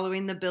 like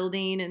following the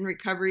building and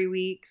recovery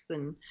weeks.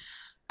 And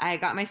I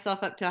got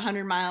myself up to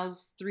 100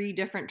 miles, 3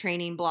 different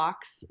training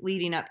blocks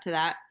leading up to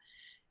that.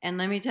 And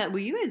let me tell you,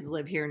 well, you guys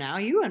live here now.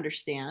 You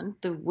understand.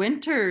 The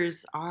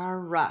winters are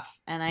rough.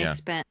 And I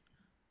spent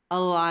a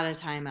lot of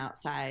time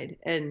outside.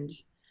 And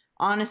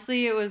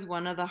honestly, it was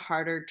one of the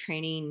harder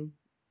training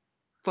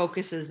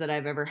focuses that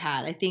I've ever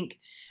had. I think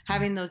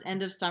having those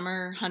end of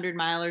summer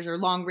 100-milers or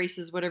long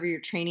races, whatever you're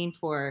training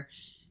for,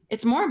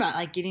 it's more about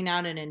like getting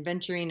out and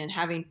adventuring and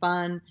having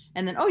fun.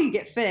 And then, you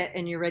get fit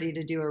and you're ready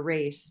to do a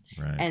race.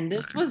 Right. And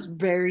this was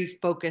very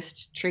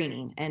focused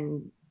training.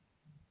 And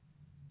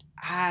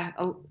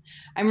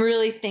I'm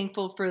really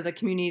thankful for the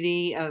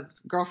community of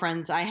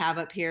girlfriends I have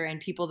up here and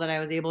people that I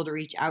was able to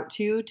reach out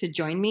to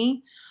join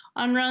me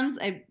on runs.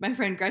 My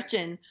friend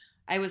Gretchen,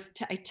 I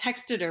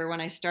texted her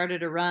when I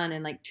started a run,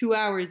 and like 2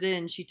 hours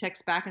in, she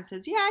texts back and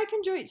says, yeah, I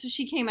can join. So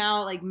she came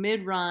out like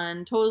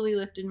mid-run, totally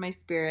lifted my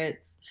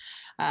spirits.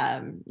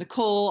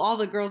 Nicole, all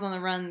the girls on the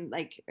run,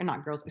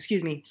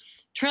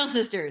 trail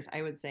sisters,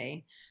 I would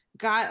say,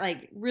 got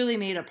like really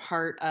made a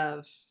part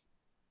of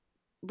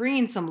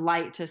bringing some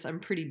light to some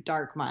pretty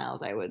dark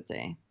miles, I would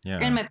say. Yeah.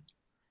 And my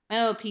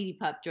little Petey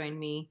pup joined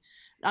me.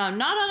 Not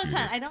on a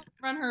ton. I don't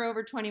run her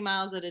over 20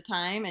 miles at a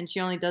time, and she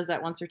only does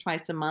that once or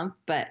twice a month,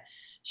 but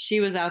she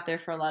was out there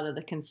for a lot of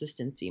the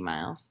consistency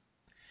miles.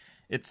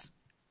 It's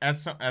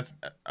as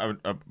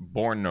a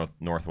born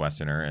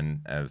Northwesterner and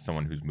as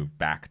someone who's moved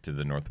back to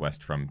the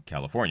Northwest from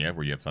California,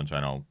 where you have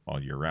sunshine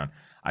all year round.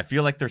 I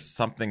feel like there's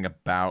something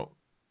about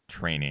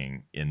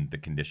training in the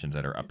conditions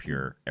that are up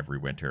here every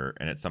winter,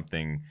 and it's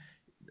something,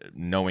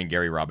 knowing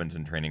Gary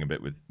Robinson, training a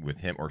bit with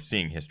him, or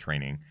seeing his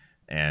training,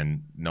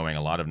 and knowing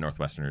a lot of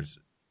Northwesterners,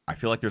 I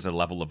feel like there's a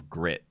level of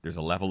grit, there's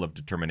a level of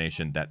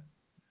determination that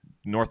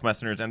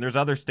Northwesterners, and there's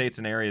other states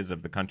and areas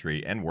of the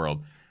country and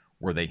world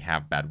where they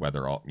have bad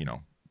weather,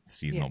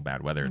 seasonal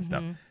bad weather and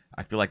stuff.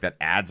 I feel like that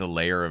adds a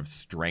layer of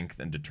strength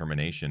and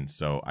determination.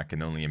 So I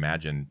can only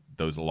imagine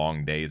those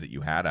long days that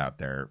you had out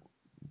there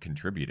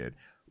contributed.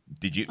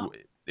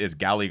 Is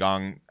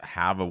GoaLiGong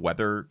have a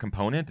weather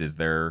component? Is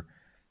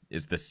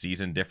the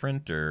season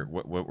different, or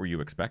what were you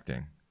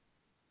expecting?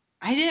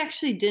 I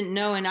didn't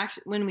know. And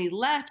actually, when we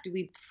left,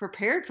 we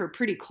prepared for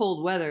pretty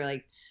cold weather.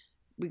 Like,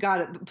 we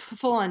got a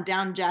full on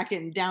down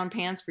jacket and down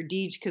pants for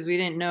Deej because we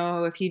didn't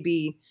know if he'd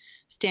be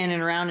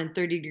standing around in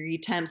 30-degree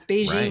temps.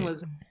 Beijing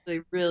was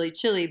really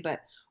chilly,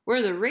 but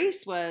where the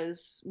race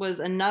was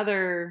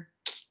another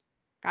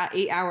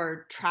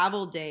 8-hour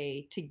travel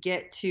day to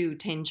get to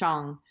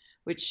Taichung,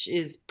 which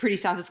is pretty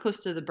south. It's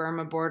close to the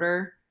Burma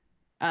border.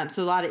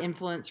 So a lot of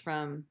influence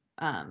from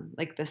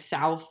like the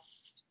south,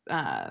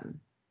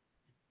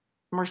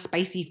 more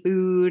spicy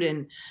food.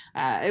 And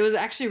it was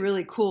actually a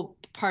really cool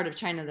part of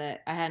China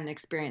that I hadn't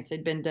experienced.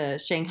 I'd been to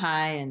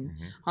Shanghai and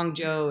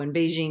Hangzhou and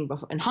Beijing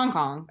before, and Hong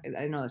Kong.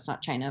 I know that's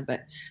not China,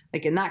 but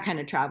like in that kind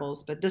of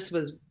travels. But this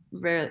was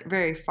very,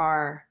 very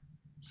far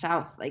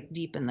south, like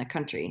deep in the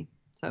country.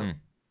 So,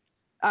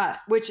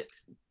 which,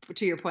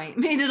 to your point,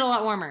 made it a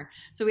lot warmer.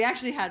 So we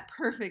actually had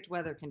perfect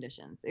weather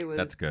conditions.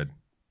 That's good.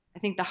 I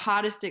think the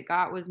hottest it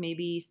got was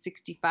maybe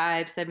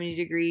 65, 70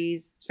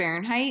 degrees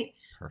Fahrenheit.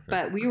 Perfect.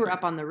 But we were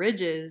up on the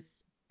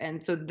ridges,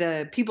 and so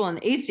the people in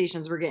the aid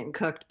stations were getting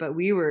cooked, but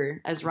we were,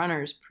 as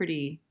runners,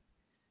 pretty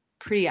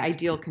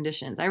ideal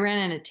conditions. I ran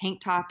in a tank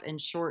top and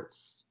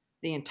shorts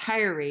the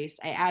entire race.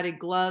 I added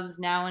gloves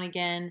now and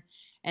again,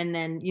 and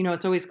then,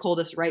 it's always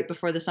coldest right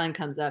before the sun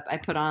comes up. I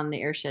put on the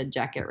airshed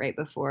jacket right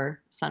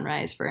before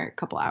sunrise for a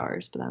couple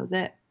hours, but that was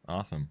it.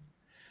 Awesome.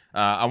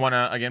 I want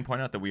to again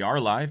point out that we are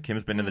live.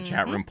 Kim's been in the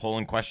chat room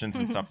polling questions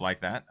and stuff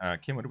like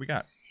that. Kim, what do we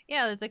got?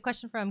 Yeah, there's a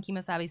question from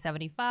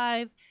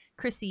Kimosabi75.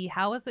 Krissy,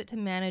 how was it to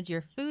manage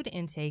your food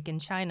intake in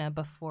China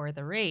before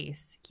the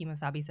race?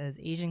 Kimosabi says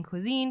Asian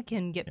cuisine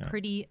can get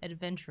pretty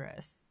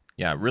adventurous.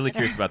 Yeah, really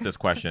curious about this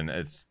question.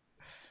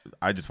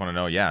 I just want to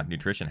know,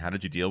 nutrition. How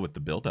did you deal with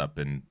the buildup,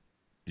 and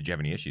did you have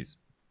any issues?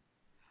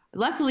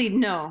 Luckily,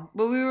 no,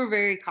 but we were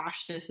very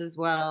cautious as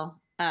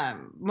well.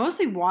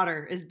 Mostly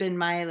water has been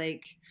my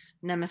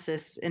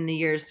nemesis in the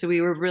years. So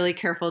we were really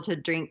careful to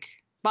drink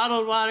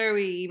bottled water.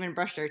 We even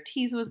brushed our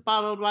teeth with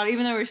bottled water,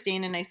 even though we're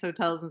staying in nice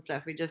hotels and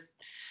stuff. We just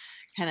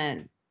kind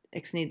of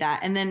ixnayed that.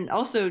 And then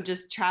also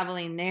just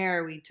traveling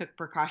there, we took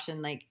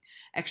precaution, like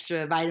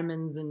extra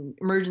vitamins and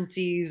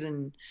emergencies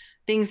and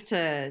things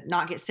to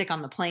not get sick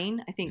on the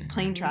plane. I think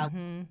plane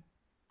travel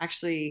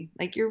actually,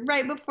 you're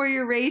right before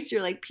your race,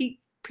 you're like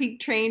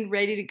peak trained,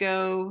 ready to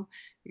go.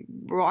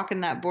 We're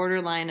walking that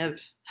borderline of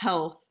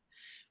health.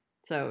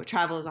 So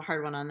travel is a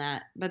hard one on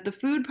that. But the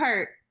food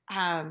part,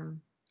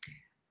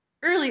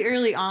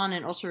 early on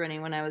in ultra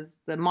running, when I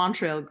was the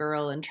Montreal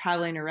girl and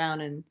traveling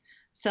around and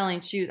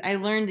selling shoes, I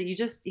learned that you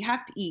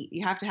have to eat,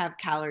 you have to have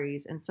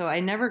calories. And so I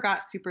never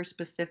got super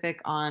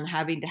specific on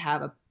having to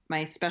have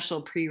my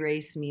special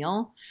pre-race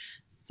meal.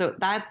 So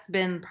that's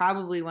been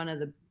probably one of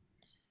the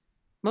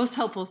most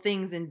helpful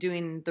things in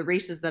doing the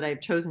races that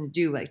I've chosen to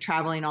do, like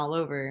traveling all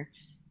over,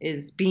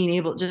 is being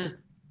able to just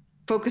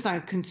focus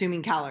on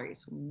consuming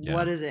calories. Yeah.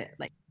 What is it?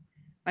 Like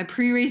my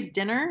pre-race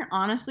dinner,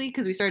 honestly,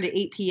 because we started at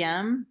 8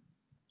 p.m.,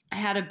 I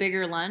had a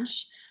bigger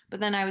lunch, but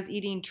then I was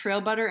eating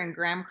trail butter and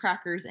graham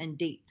crackers and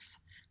dates.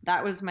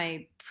 That was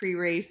my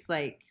pre-race,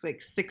 like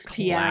 6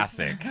 p.m.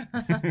 Classic.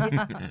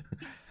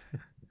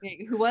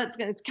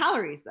 It's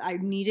calories. I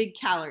needed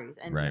calories.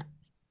 And right.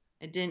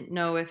 I didn't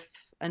know if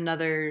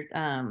another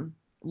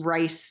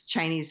rice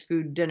Chinese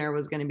food dinner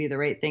was going to be the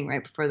right thing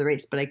right before the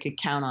race, but I could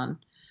count on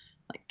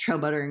trail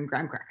butter and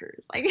graham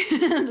crackers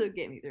to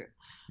get me through.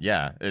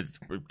 Yeah, it's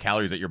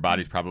calories that your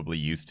body's probably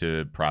used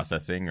to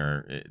processing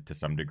or to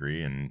some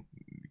degree, and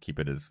keep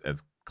it as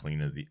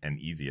clean and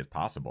easy as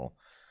possible.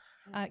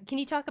 Can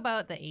you talk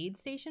about the aid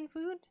station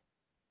food?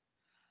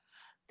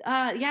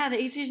 The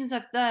aid station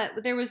stuff.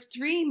 There were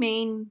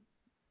 16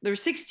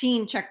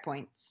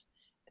 checkpoints,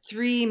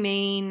 3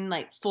 main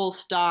full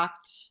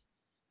stocked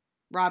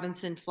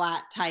Robinson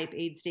Flat type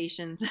aid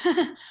stations,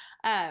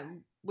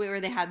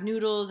 where they had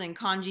noodles and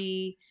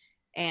congee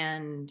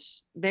and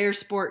their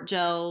sport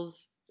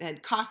gels.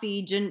 Had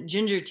coffee,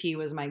 ginger tea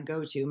was my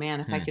go-to.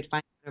 Man, if I could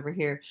find it over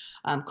here.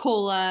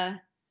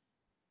 Cola,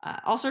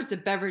 all sorts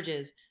of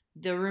beverages.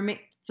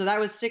 So that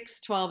was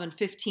 6, 12, and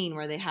 15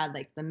 where they had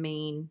the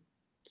main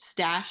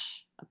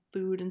stash of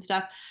food and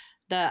stuff.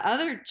 The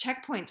other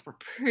checkpoints were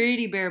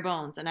pretty bare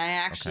bones, and I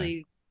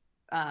actually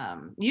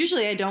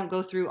Usually I don't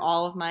go through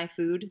all of my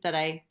food that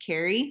I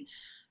carry.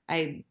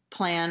 I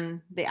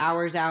plan the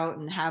hours out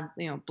and have,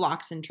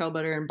 blocks and trail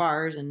butter and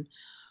bars and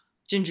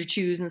ginger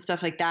chews and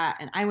stuff like that.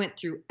 And I went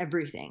through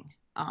everything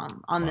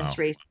on this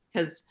race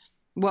because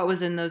what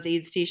was in those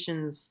aid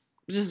stations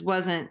just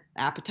wasn't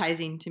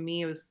appetizing to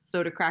me. It was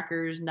soda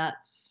crackers,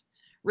 nuts,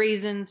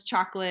 raisins,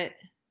 chocolate.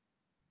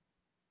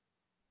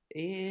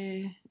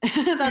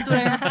 That's what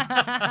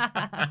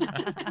I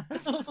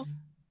remember.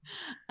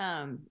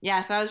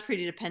 Yeah, so I was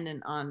pretty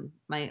dependent on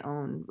my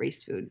own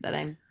race food that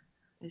I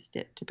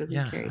typically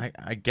carry.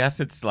 I guess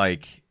it's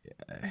like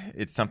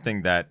it's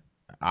something that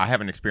I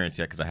haven't experienced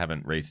yet because I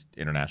haven't raced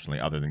internationally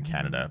other than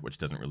Canada, which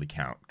doesn't really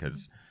count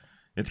because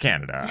it's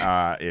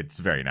Canada. It's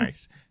very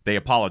nice. They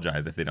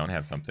apologize if they don't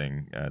have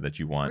something that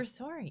you want. We're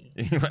sorry.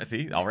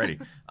 See, already.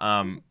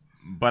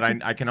 But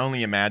I can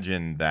only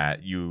imagine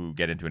that you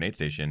get into an aid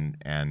station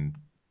and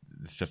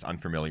it's just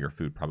unfamiliar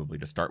food probably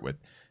to start with.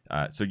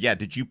 So yeah,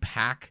 did you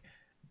pack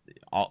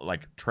all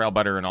like trail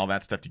butter and all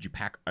that stuff? Did you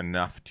pack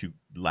enough to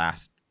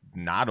last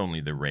not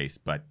only the race,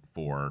 but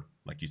for,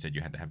 like you said,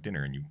 you had to have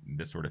dinner and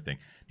this sort of thing.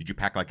 Did you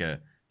pack like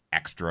a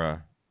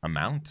extra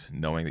amount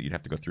knowing that you'd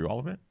have to go through all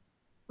of it?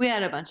 We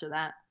had a bunch of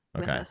that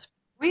with us.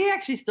 We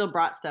actually still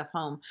brought stuff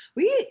home.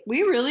 We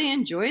really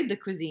enjoyed the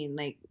cuisine.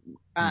 Like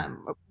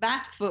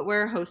Basque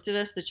Footwear hosted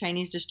us. The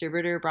Chinese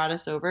distributor brought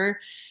us over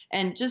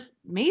and just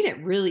made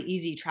it really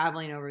easy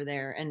traveling over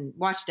there and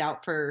watched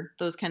out for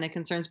those kind of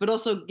concerns, but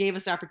also gave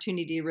us the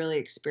opportunity to really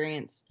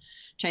experience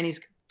Chinese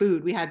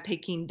food. We had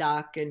Peking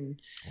duck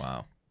and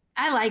wow.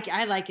 I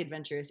like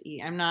adventurous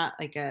eat. I'm not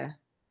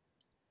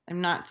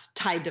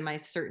tied to my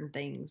certain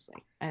things.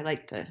 Like I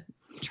like to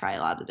try a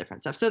lot of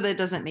different stuff so that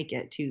doesn't make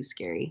it too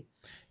scary.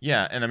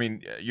 Yeah. And I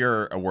mean,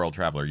 you're a world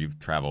traveler. You've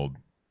traveled,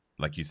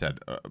 like you said,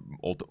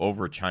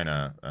 over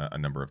China a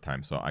number of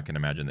times. So I can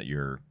imagine that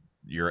you're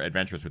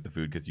adventurous with the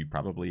food because you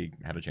probably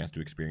had a chance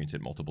to experience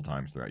it multiple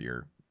times throughout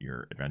your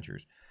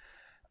adventures.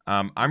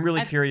 I'm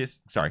really curious.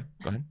 Sorry,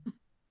 go ahead.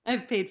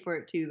 I've paid for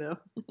it too, though.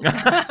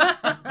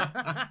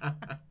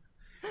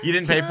 You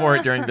didn't pay for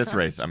it during this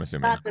race, I'm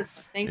assuming.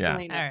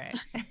 Thankfully, yeah.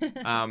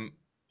 All right.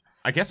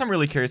 I guess I'm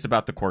really curious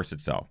about the course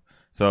itself.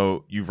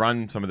 So you've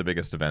run some of the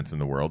biggest events in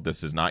the world.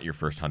 This is not your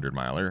first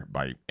 100-miler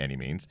by any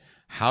means.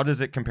 How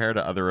does it compare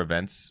to other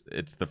events?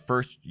 It's the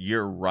first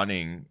year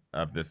running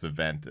of this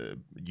event.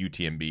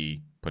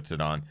 UTMB puts it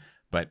on.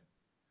 But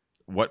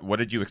what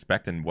did you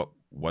expect and what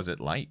was it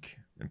like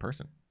in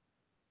person?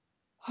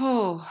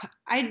 Oh,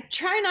 I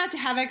try not to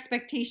have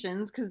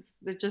expectations because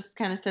it just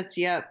kind of sets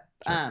you up.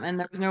 Sure. And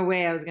there was no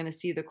way I was going to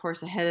see the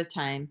course ahead of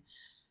time.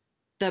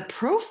 The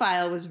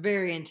profile was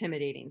very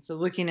intimidating. So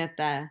looking at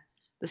the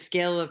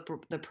scale of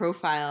the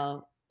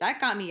profile,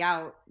 that got me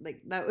out. Like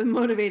that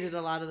motivated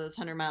a lot of those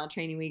 100-mile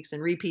training weeks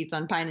and repeats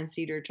on Pine and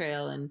Cedar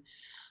Trail and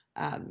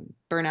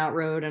Burnout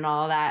Road and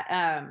all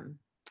that.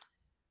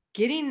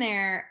 Getting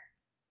there,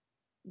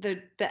 the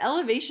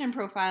elevation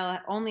profile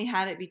only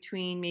had it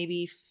between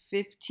maybe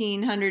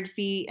 1,500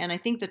 feet, and I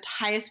think the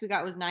highest we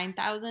got was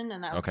 9,000,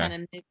 and that was kind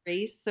of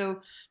mid-race,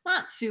 so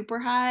not super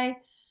high.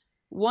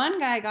 One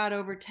guy got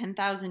over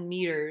 10,000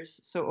 meters,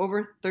 so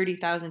over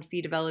 30,000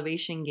 feet of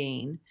elevation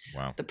gain.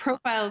 Wow. The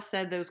profile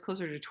said that it was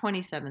closer to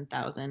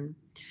 27,000.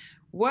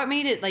 What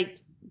made it like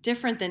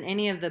different than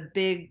any of the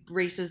big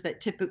races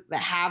that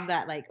have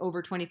that like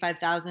over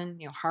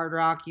 25,000, Hard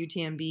Rock,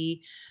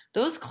 UTMB,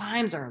 those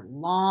climbs are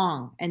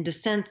long and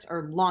descents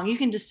are long. You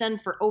can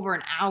descend for over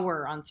an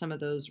hour on some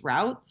of those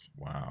routes.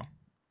 Wow.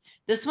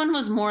 This one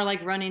was more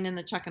like running in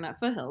the Chuckanut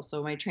foothills.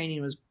 So my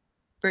training was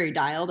very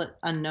dialed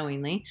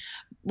unknowingly,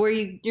 where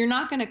you're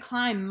not going to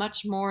climb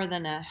much more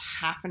than a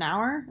half an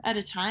hour at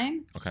a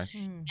time. Okay.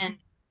 And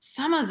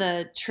some of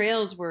the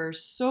trails were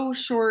so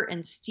short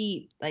and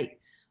steep, like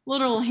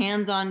little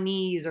hands on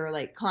knees or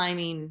like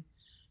climbing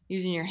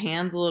using your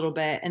hands a little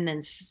bit, and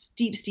then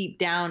steep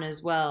down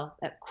as well,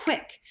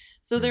 quick.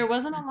 So there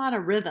wasn't a lot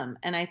of rhythm.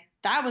 And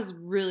that was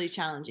really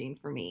challenging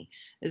for me,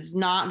 is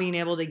not being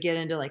able to get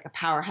into like a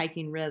power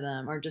hiking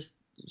rhythm or just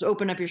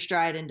open up your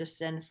stride and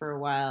descend for a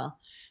while.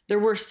 There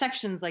were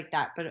sections like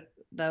that, but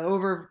I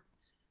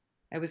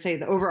would say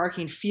the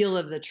overarching feel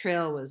of the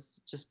trail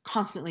was just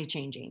constantly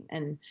changing,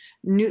 and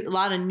a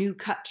lot of new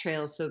cut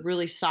trails. So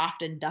really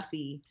soft and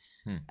duffy.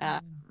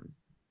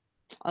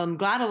 I'm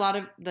glad a lot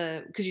of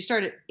because you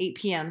start at 8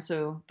 p.m.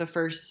 So the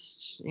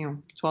first,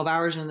 12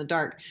 hours in the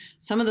dark,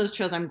 some of those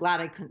trails, I'm glad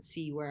I couldn't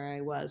see where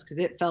I was because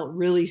it felt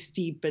really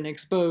steep and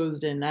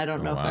exposed. And I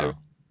don't know if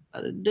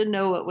I didn't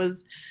know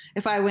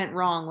if I went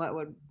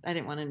wrong, I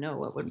didn't want to know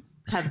what would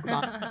have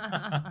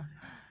gone.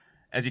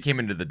 As you came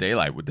into the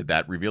daylight, did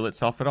that reveal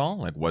itself at all?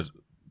 Like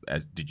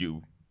as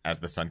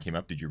the sun came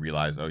up, did you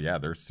realize, oh yeah,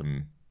 there's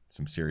some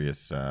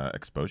serious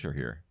exposure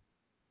here?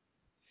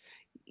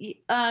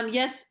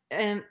 Yes,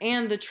 and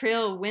the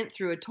trail went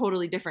through a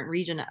totally different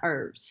region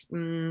or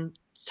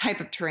type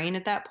of terrain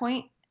at that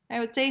point. I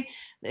would say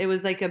it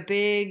was like a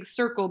big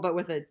circle, but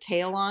with a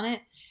tail on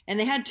it. And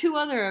they had two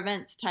other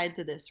events tied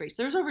to this race.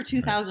 There's over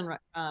 2,000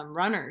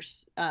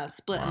 runners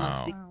split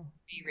amongst these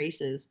three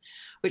races.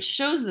 which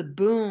shows the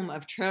boom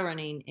of trail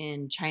running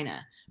in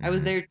China. I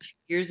was there 2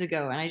 years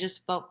ago, and I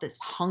just felt this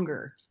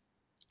hunger.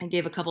 I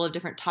gave a couple of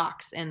different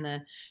talks, and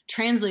the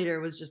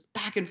translator was just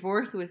back and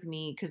forth with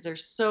me because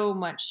there's so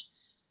much.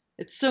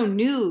 It's so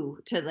new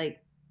to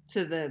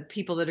the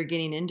people that are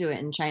getting into it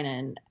in China.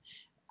 And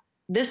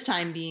this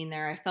time being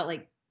there, I felt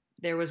like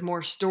there was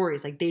more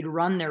stories. Like they'd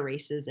run their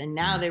races, and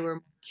now they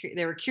were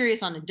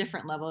curious on a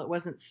different level. It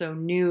wasn't so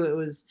new. It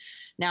was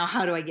now,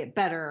 how do I get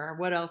better?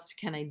 What else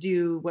can I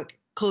do? What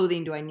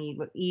clothing do I need?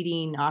 What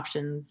eating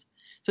options?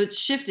 So it's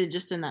shifted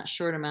just in that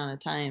short amount of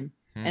time.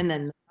 And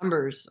then the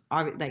numbers,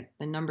 like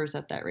the numbers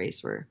at that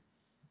race were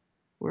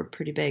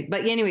pretty big.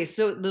 But anyway,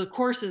 so the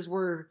courses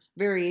were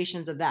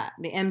variations of that.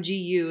 The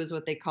MGU is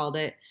what they called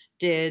it,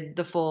 did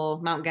the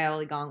full Mount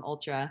GoaLiGong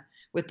Ultra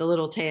with the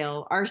little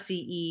tail.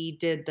 RCE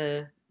did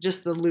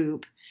just the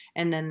loop.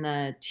 And then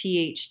the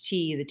THT,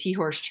 the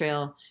T-Horse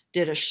Trail,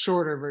 did a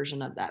shorter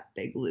version of that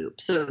big loop.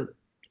 So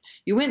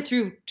you went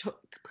through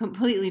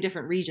completely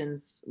different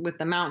regions with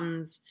the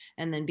mountains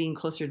and then being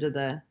closer to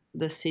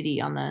the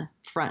city on the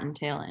front and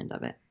tail end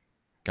of it.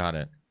 Got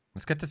it.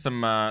 Let's get to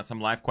some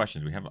live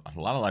questions. We have a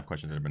lot of live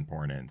questions that have been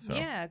pouring in. So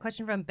yeah, a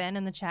question from Ben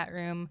in the chat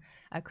room.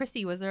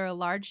 Krissy, was there a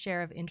large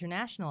share of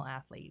international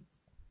athletes?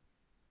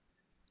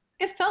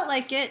 It felt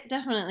like it,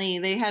 definitely.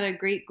 They had a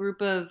great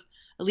group of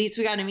elites.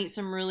 We got to meet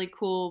some really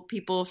cool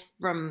people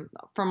from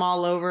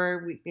all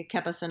over. It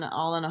kept us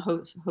all in a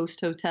host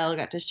hotel.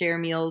 Got to share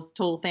meals,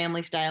 total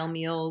family style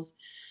meals,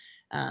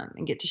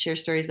 and get to share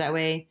stories that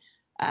way.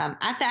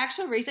 At the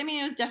actual race, I mean,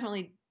 it was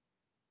definitely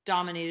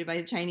dominated by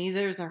the Chinese.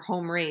 It was our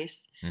home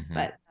race,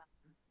 but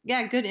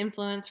yeah, good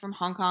influence from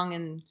Hong Kong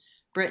and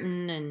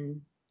Britain,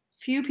 and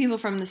few people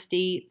from the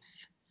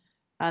States.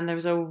 There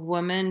was a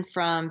woman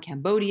from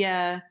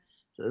Cambodia,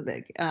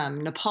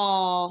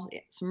 Nepal.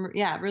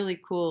 Really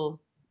cool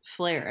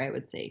flair, I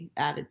would say,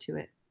 added to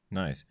it.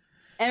 Nice.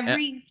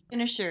 Every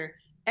finisher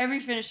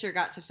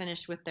got to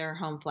finish with their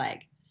home flag.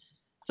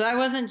 So that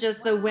wasn't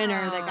just the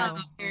winner that got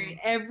to carry.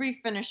 Every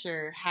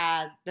finisher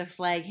had the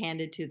flag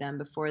handed to them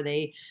before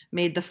they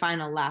made the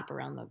final lap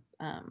around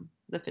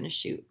the finish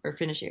chute or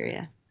finish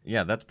area.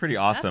 Yeah, that's pretty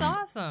awesome.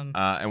 That's awesome.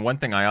 And one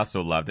thing I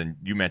also loved, and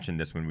you mentioned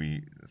this when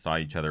we saw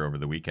each other over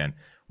the weekend,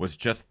 was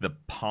just the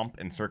pomp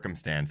and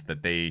circumstance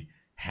that they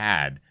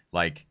had.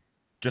 Like,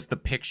 just the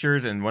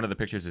pictures, and one of the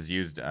pictures is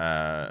used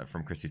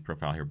from Krissy's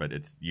profile here, but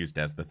it's used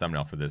as the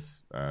thumbnail for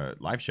this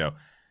live show.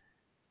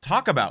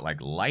 Talk about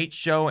like light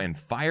show and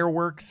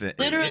fireworks.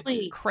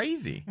 Literally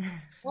crazy.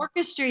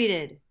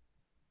 Orchestrated.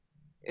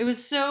 It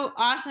was so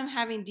awesome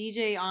having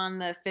DJ on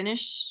the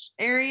finish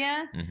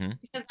area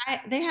because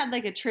they had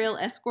like a trail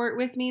escort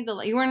with me.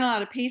 You weren't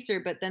allowed a pacer,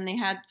 but then they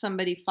had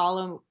somebody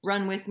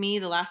run with me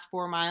the last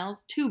 4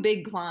 miles. 2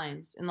 big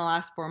climbs in the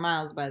last 4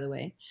 miles, by the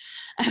way.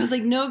 I was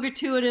like, no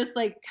gratuitous,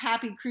 like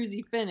happy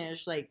cruisy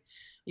finish. Like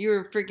you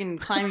were freaking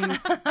climbing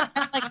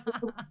like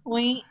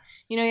point.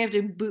 You know, you have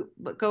to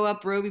go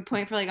up Roby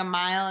Point for like a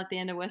mile at the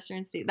end of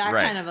Western State. That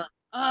kind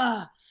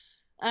of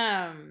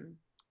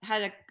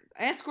had a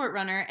escort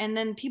runner, and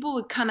then people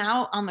would come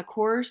out on the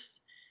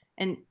course,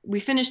 and we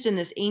finished in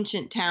this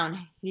ancient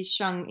town,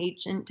 Heisheng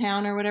ancient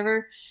town or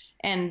whatever,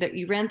 and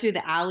you ran through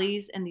the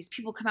alleys, and these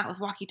people come out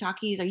with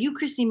walkie-talkies. Are you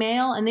Krissy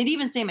Moehl? And they'd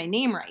even say my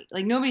name right.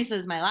 Like nobody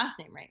says my last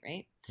name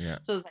right? Yeah.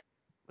 So I was like,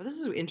 well, this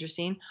is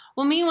interesting.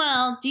 Well,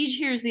 meanwhile, Deej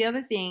here's the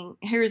other thing.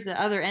 Here's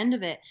the other end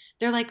of it.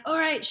 They're like, all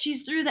right,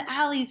 she's through the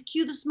alleys.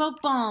 Cue the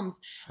smoke bombs.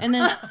 And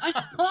then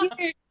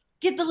here,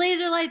 get the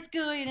laser lights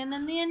going. And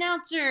then the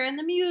announcer and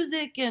the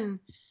music. And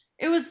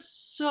it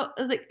was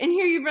like, and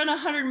here you run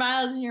 100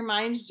 miles and your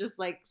mind's just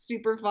like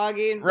super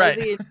foggy and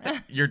fuzzy.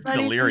 Right. You're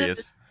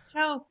delirious.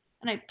 Show.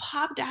 And I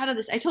popped out of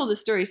this. I told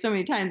this story so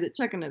many times at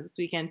Chuckanut this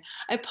weekend.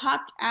 I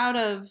popped out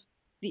of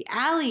the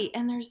alley,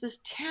 and there's this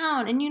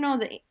town. And you know,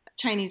 the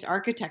Chinese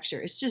architecture,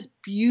 it's just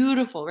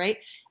beautiful, right?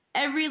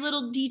 Every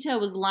little detail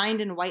was lined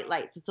in white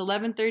lights. It's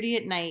 11:30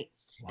 at night,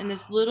 and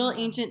this little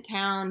ancient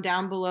town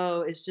down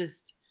below is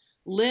just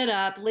lit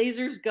up,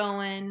 lasers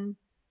going,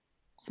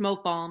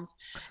 smoke bombs,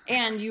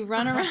 and you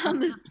run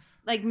around this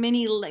like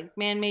mini like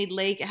man-made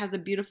lake. It has a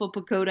beautiful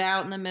pagoda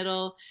out in the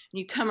middle, and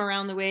you come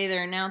around the way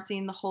they're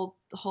announcing the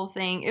whole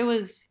thing. It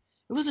was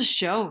a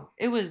show.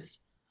 It was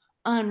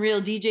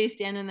unreal. DJ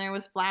standing there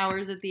with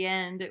flowers at the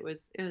end. It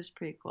was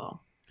pretty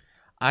cool.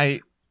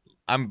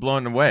 I'm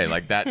blown away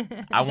like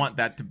that. I want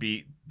that to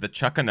be the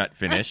Chuckanut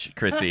finish,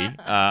 Krissy.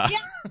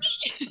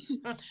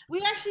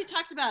 We actually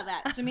talked about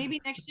that. So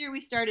maybe next year we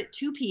start at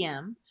 2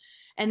 p.m.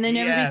 and then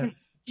everybody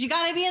you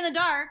got to be in the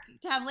dark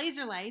to have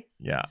laser lights.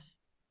 Yeah.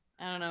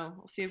 I don't know.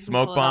 We'll see if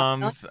smoke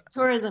bombs.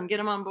 Tourism, get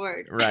them on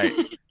board. Right.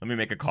 Let me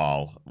make a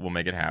call. We'll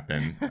make it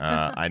happen.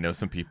 I know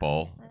some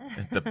people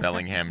at the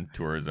Bellingham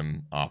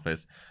Tourism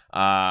Office.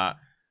 Well,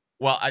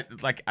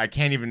 I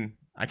can't even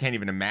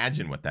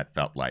imagine what that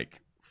felt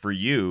like for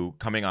you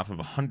coming off of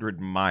 100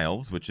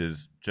 miles, which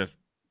is just,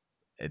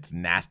 it's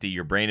nasty.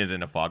 Your brain is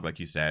in a fog, like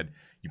you said.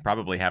 You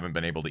probably haven't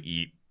been able to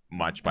eat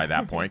much by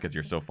that point because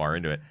you're so far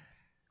into it.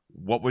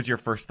 What was your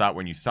first thought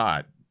when you saw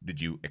it?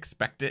 Did you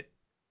expect it?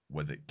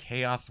 Was it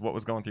chaos? What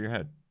was going through your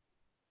head?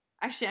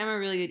 Actually, I'm a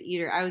really good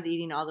eater. I was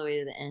eating all the way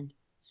to the end.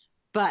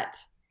 But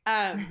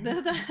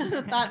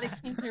the thought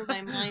that came through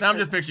my mind. Now I'm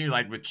just picturing you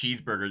like with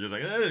cheeseburgers, just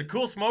like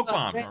cool smoke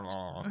bombs.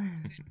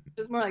 It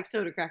was more like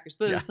soda crackers,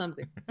 but it was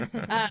something.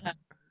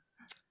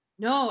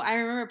 No, I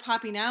remember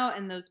popping out,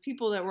 and those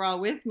people that were all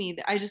with me,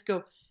 I just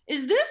go,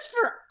 "Is this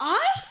for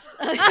us?"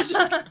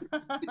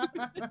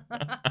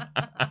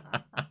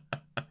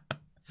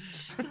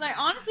 Because I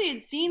honestly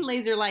had seen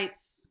laser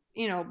lights,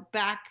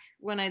 back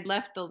when I'd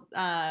left the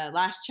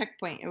last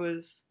checkpoint. It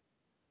was,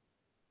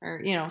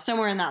 or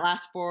somewhere in that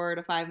last 4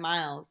 to 5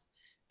 miles,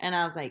 and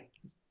I was like,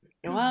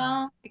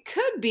 well, it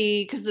could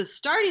be, because the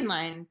starting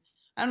line,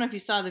 I don't know if you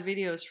saw the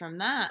videos from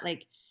that,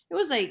 like it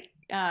was like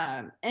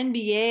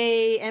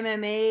NBA,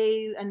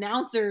 MMA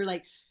announcer,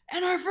 like,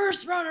 and our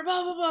first runner,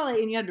 blah blah blah,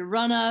 and you had to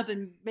run up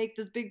and make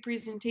this big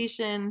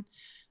presentation.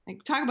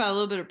 Like, talk about a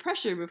little bit of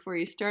pressure before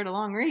you start a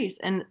long race,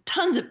 and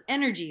tons of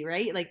energy,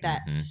 right? Like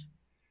that. Mm-hmm.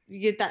 You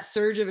get that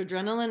surge of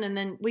adrenaline, and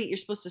then wait, you're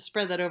supposed to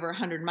spread that over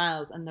 100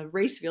 miles, and the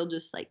race field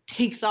just like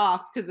takes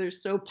off because they're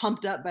so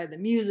pumped up by the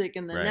music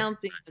and the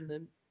announcing and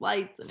the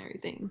lights and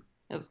everything.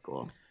 It was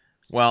cool.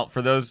 Well,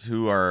 for those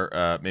who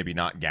are maybe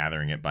not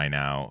gathering it by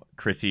now,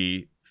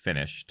 Krissy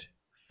finished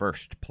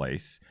first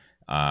place.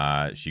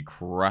 She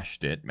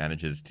crushed it,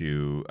 manages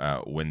to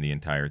win the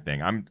entire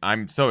thing.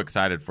 I'm so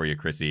excited for you,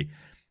 Krissy.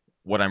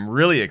 What I'm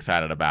really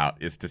excited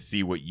about is to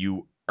see what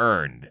you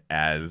earned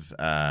as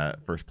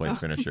first place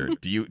finisher.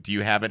 Do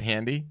you have it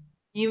handy?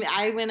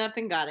 I went up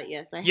and got it.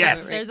 Yes, I have yes.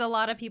 it right. There's a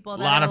lot of people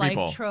that are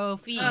like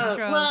trophy.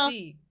 Well,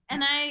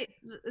 and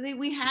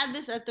we had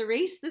this at the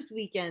race this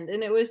weekend,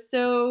 and it was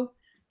so.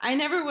 I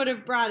never would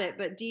have brought it,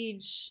 but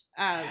Deej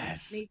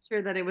made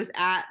sure that it was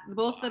at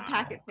both the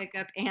packet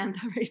pickup and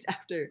the race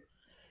after.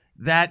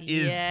 That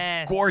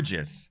is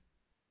gorgeous.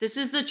 This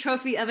is the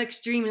trophy of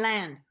extreme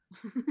land.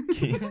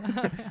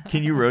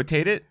 Can you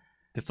rotate it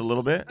just a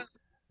little bit?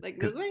 Like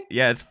this way?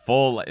 Yeah, it's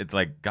full. It's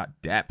like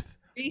got depth.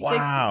 360.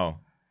 Wow.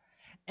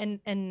 And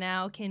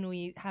now can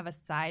we have a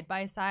side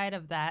by side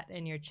of that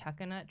and your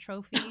Chuckanut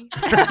trophy?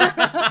 Got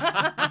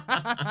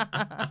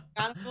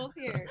them both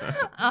here.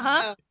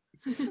 Uh-huh.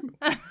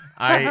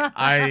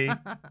 I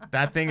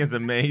that thing is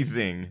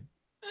amazing.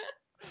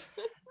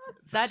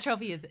 That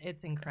trophy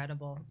it's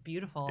incredible. It's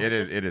beautiful. It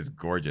is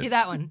gorgeous. Yeah,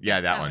 that one.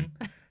 Yeah, that one.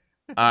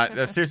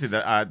 Seriously,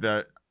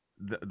 the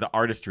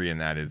artistry in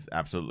that is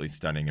absolutely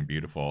stunning and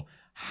beautiful.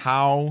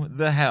 How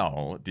the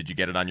hell did you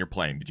get it on your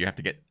plane? Did you have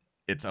to get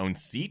its own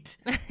seat?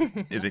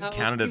 Is it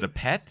counted as a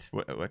pet?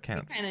 What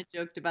counts? We kind of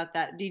joked about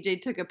that.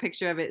 DJ took a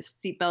picture of it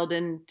seatbelt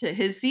into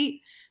his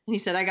seat, and he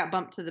said, "I got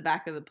bumped to the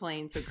back of the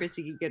plane so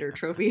Krissy could get her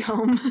trophy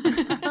home."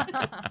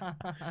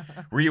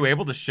 Were you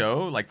able to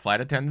show like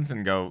flight attendants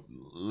and go,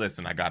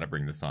 "Listen, I got to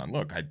bring this on.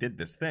 Look, I did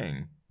this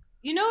thing."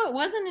 It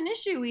wasn't an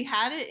issue. We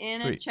had it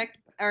in a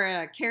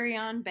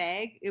carry-on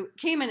bag. It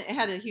came in. It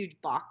had a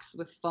huge box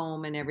with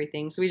foam and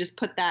everything, so we just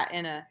put that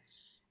in a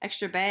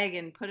extra bag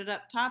and put it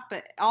up top.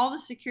 But all the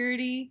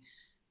security,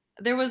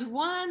 there was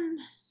one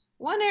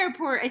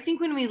airport, I think,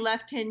 when we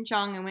left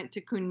Hengchong and went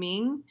to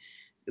Kunming,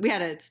 we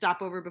had a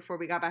stopover before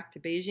we got back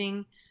to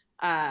Beijing.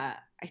 I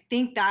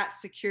think that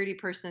security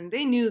person,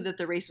 they knew that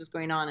the race was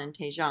going on in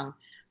Taichung.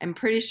 I'm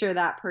pretty sure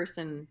that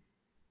person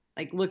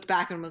like looked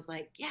back and was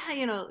like,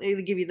 yeah,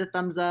 they give you the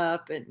thumbs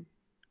up and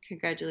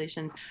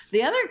congratulations.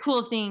 The other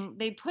cool thing,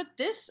 they put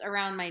this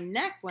around my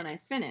neck when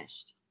I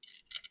finished.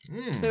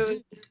 So it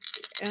was just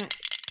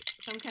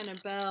some kind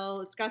of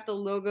bell. It's got the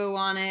logo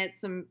on it,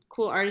 some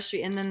cool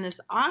artistry, and then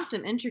this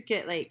awesome,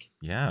 intricate,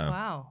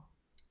 wow,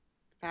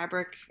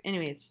 fabric.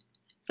 Anyways,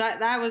 so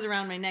that was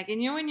around my neck.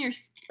 And when you're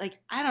like,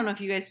 I don't know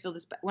if you guys feel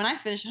this, but when I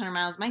finish 100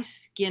 miles, my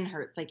skin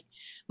hurts, like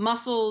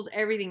muscles,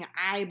 everything,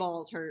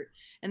 eyeballs hurt.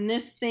 And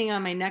this thing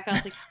on my neck, I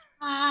was like,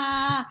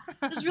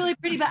 this is really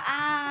pretty, but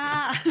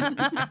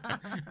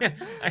Yeah,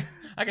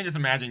 I can just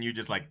imagine you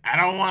just like, I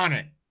don't want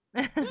it.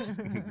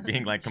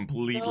 Being like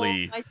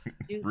completely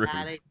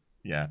rude.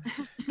 Yeah,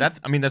 that's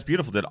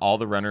beautiful. Did all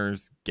the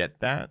runners get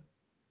that?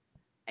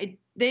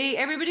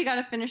 Everybody got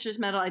a finisher's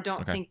medal. I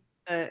don't think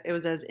it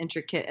was as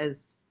intricate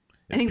as.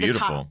 I think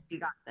beautiful. The top three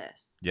got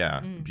this.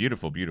 Yeah,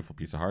 beautiful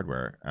piece of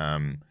hardware.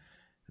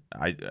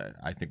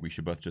 I think we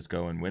should both just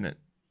go and win it.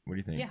 What do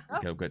you think? Yeah.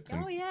 Go get some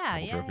trophies.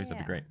 Yeah. That'd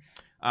be great.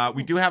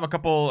 We do have a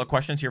couple of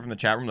questions here from the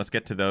chat room. Let's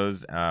get to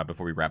those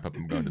before we wrap up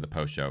and go into the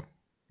post show.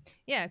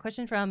 Yeah, a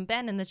question from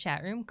Ben in the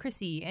chat room.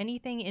 Krissy,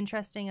 anything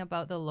interesting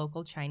about the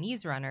local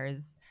Chinese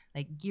runners,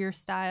 like gear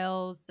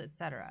styles,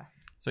 etc.?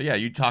 So yeah,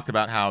 you talked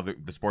about how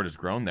the sport has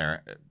grown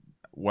there.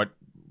 What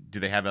do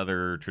they have,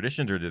 other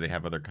traditions, or do they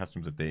have other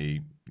customs that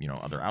they,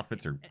 other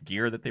outfits or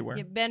gear that they wear?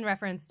 Yeah, Ben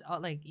referenced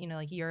like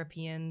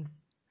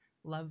Europeans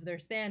love their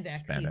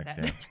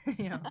spandex.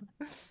 Yeah.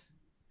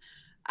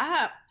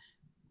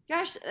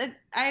 Gosh,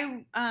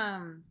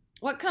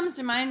 what comes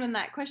to mind when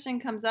that question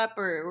comes up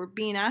or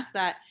being asked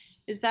that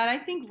is that I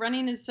think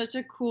running is such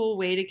a cool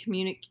way to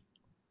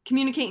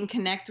communicate and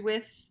connect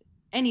with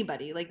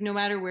anybody, like no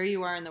matter where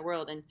you are in the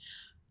world. And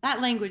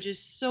that language is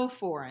so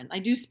foreign. I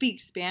do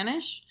speak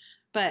Spanish,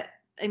 but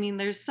I mean,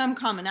 there's some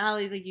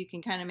commonalities like you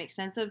can kind of make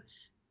sense of.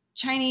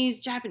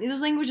 Chinese, Japanese,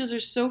 those languages are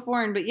so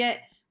foreign, but yet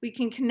we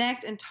can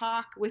connect and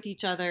talk with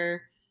each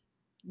other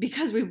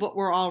because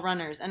we're all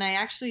runners. And I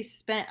actually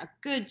spent a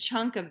good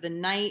chunk of the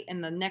night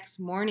and the next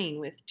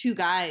morning with two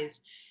guys,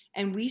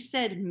 and we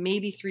said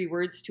maybe 3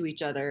 words to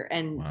each other,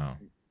 and Wow.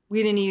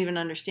 we didn't even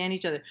understand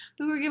each other.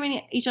 But we were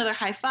giving each other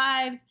high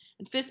fives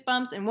and fist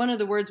bumps, and one of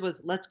the words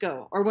was "let's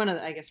go," or one of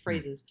the, I guess,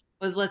 phrases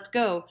was "let's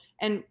go,"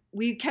 and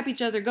we kept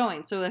each other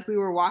going. So if we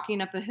were walking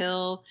up a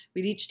hill,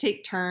 we'd each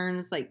take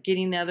turns, like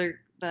getting the other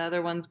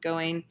ones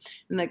going.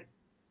 And the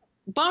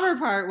bummer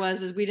part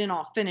is we didn't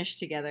all finish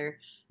together.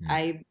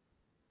 I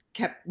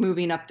kept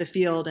moving up the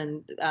field,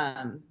 and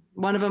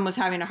one of them was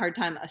having a hard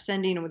time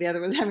ascending, and the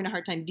other was having a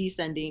hard time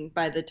descending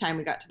by the time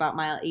we got to about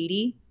mile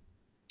 80.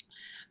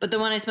 But the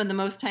one I spent the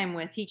most time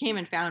with, he came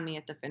and found me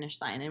at the finish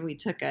line, and we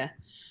took a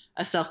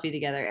selfie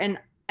together. And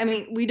I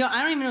mean, I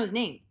don't even know his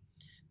name,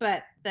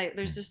 but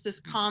there's just this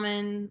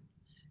common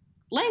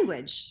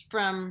language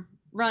from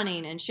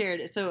running and shared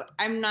it. So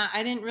I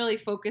didn't really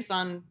focus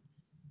on,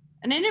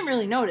 and I didn't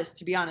really notice,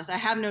 to be honest. I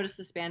have noticed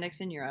the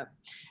spandex in Europe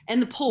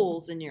and the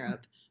poles in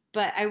Europe,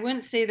 but I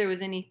wouldn't say there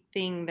was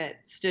anything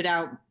that stood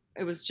out.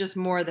 It was just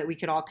more that we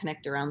could all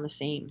connect around the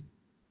same.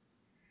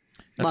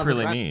 That's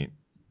really neat.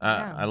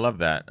 Yeah. I love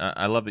that.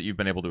 I love that you've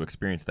been able to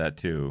experience that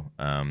too,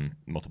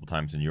 multiple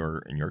times in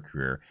your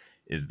career.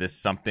 Is this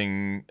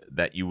something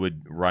that you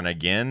would run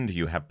again? Do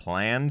you have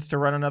plans to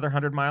run another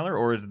 100-miler,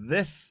 or is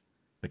this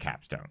the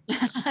capstone?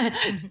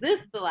 Is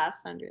this the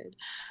last 100?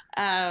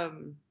 I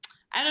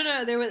don't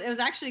know. It was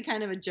actually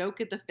kind of a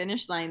joke at the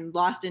finish line,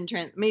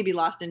 maybe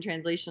lost in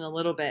translation a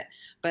little bit,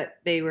 but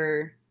they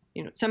were,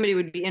 somebody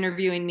would be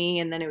interviewing me,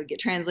 and then it would get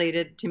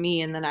translated to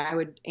me, and then I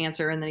would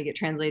answer, and then it get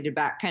translated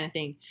back, kind of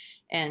thing.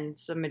 And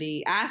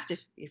somebody asked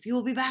if you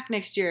will be back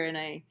next year, and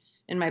I,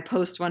 in my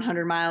post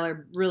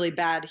 100-miler really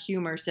bad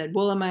humor, said,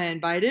 "Well, am I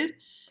invited?"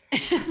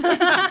 And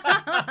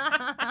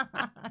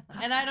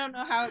I don't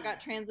know how it got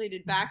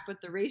translated back,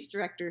 but the race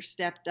director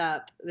stepped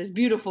up, this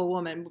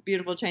beautiful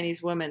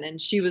Chinese woman,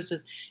 and she was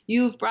just,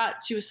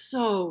 she was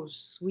so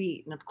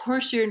sweet, and of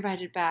course you're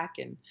invited back.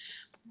 And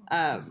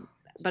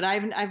but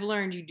I've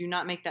learned you do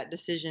not make that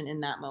decision in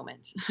that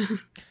moment.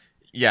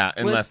 Yeah,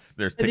 unless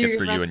there's tickets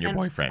for you and your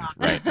boyfriend,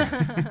 right?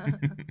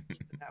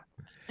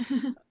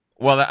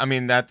 Well, I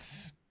mean,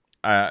 that's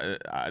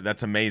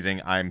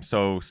amazing. I'm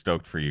so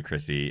stoked for you,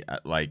 Krissy.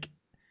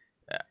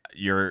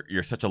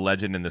 You're such a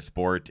legend in the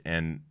sport,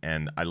 and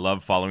I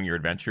love following your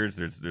adventures.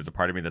 There's a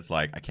part of me that's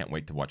like, I can't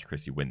wait to watch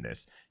Krissy win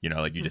this.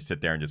 Like you just sit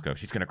there and just go,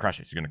 she's gonna crush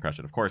it. She's gonna crush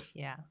it. Of course,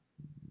 yeah.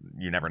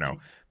 You never know,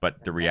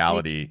 but the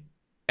reality,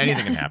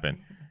 anything can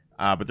happen.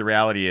 But the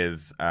reality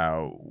is,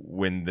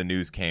 when the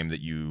news came that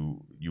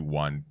you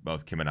won,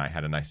 both Kim and I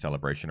had a nice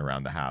celebration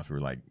around the house. We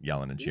were like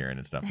yelling and cheering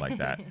and stuff like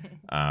that.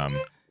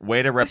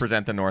 Way to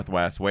represent the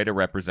Northwest. Way to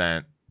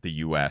represent the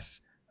U.S.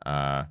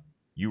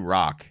 You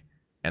rock,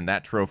 and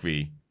that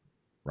trophy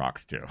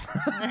rocks too.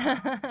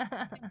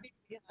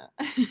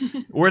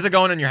 Where's it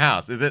going in your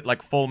house? Is it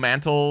like full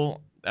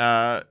mantle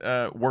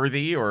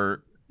worthy,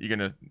 or you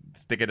gonna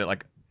stick it at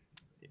like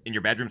in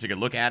your bedroom so you can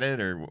look at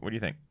it, or what do you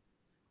think?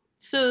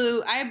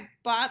 So I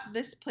bought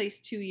this place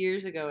 2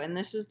 years ago, and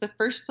this is the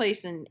first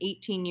place in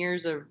 18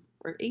 years of,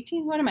 or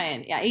 18, what am I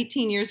in? Yeah,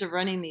 18 years of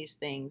running these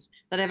things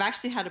that I've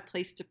actually had a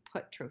place to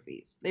put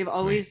trophies. They've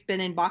always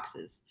been in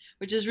boxes,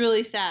 which is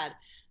really sad.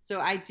 So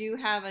I do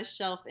have a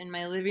shelf in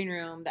my living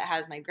room that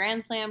has my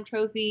Grand Slam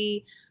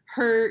trophy,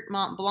 Hurt,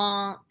 Mont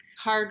Blanc,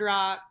 Hard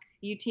Rock,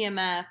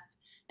 UTMF,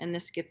 and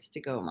this gets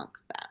to go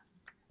amongst that.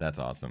 That's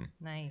awesome.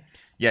 Nice.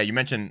 Yeah, you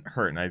mentioned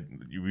Hurt,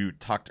 and we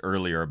talked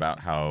earlier about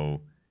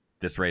how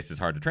this race is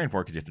hard to train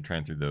for because you have to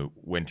train through the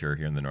winter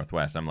here in the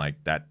Northwest. I'm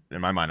like, that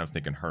in my mind, I was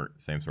thinking Hurt,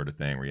 same sort of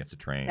thing where you have to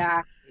train.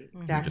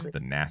 Exactly. Just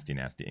the nasty,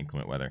 nasty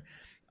inclement weather.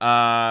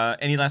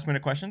 Any last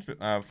minute questions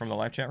from the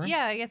live chat room?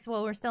 Yeah, I guess,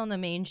 well, we're still in the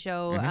main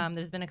show.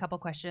 There's been a couple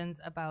questions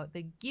about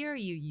the gear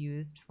you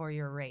used for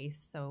your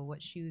race. So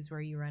what shoes were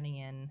you running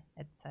in,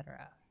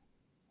 etc.?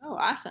 Oh,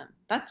 awesome.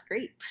 That's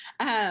great.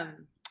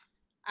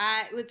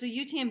 It's a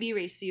UTMB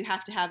race, so you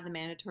have to have the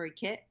mandatory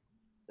kit.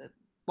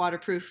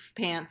 Waterproof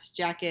pants,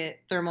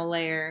 jacket, thermal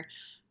layer.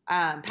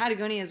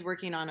 Patagonia is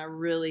working on a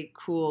really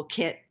cool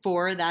kit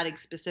for that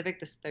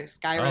specific, their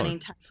sky running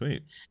type.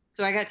 Sweet.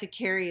 So I got to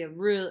carry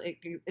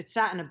it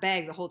sat in a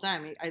bag the whole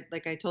time.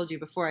 Like I told you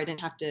before, I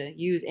didn't have to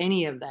use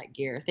any of that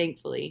gear,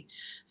 thankfully.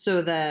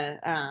 So the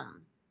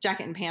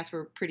jacket and pants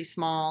were pretty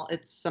small.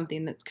 It's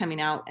something that's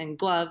coming out, and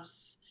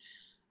gloves.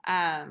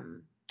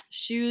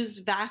 Shoes,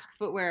 Vasque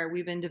footwear.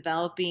 We've been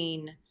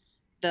developing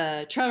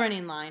the trail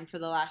running line for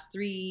the last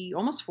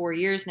almost 4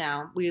 years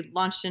now. We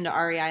launched into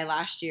REI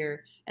last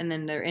year, and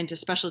then they're into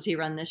specialty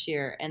run this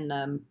year. And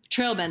the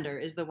Trail Bender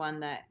is the one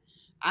that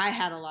I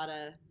had a lot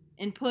of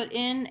input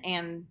in,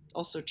 and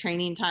also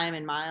training time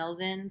and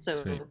miles in.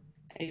 So Sweet.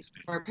 I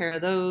wore a pair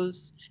of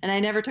those, and I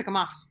never took them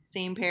off.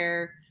 Same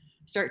pair,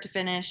 start to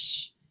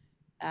finish.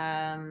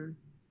 Gotta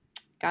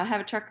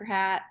have a trucker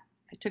hat.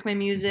 I took my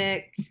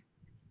music.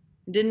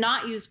 Did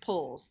not use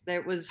polls.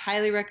 That was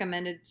highly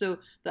recommended. So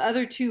the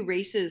other 2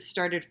 races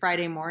started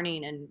Friday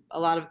morning, and a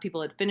lot of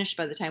people had finished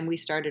by the time we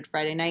started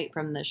Friday night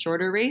from the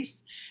shorter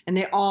race. And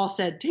they all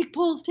said, take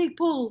polls, take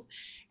polls.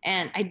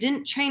 And I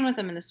didn't train with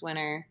them in this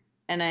winter.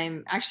 And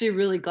I'm actually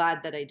really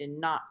glad that I did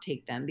not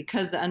take them,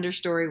 because the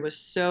understory was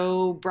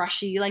so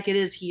brushy like it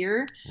is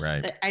here.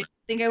 Right. That I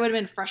think I would have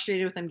been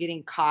frustrated with them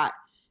getting caught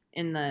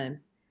in the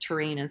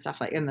terrain and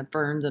stuff, like in the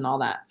ferns and all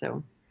that.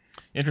 So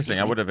Interesting.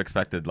 I would have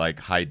expected like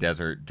high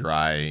desert,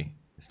 dry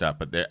stuff,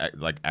 but they're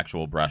like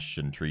actual brush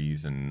and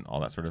trees and all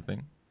that sort of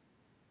thing.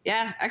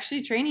 yeah,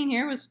 actually training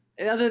here was,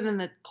 other than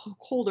the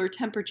colder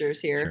temperatures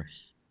here,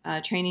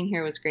 training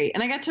here was great.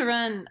 And I got to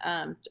run,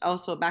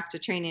 also back to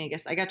training, I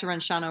guess, I got to run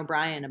Sean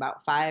O'Brien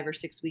about 5 or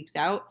 6 weeks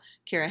out,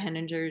 Kara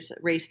Henninger's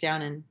race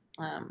down in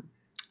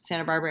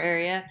Santa Barbara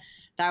area.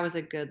 That was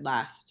a good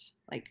last,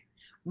 like,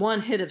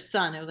 one hit of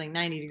sun. It was like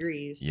 90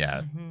 degrees.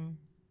 Yeah.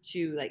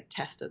 To like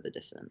test of the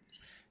distance.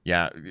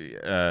 Yeah.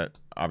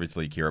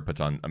 Obviously, Kira puts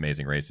on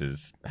amazing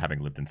races. Having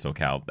lived in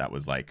SoCal, that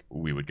was like,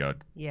 we would go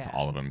to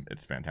all of them.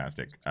 It's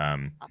fantastic.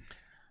 Awesome.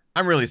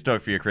 I'm really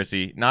stoked for you,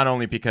 Krissy. Not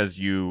only because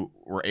you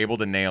were able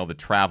to nail the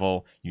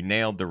travel, you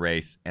nailed the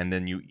race, and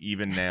then you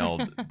even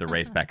nailed the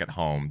race back at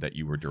home that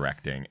you were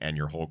directing, and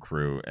your whole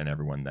crew and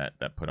everyone that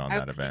put on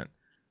that event.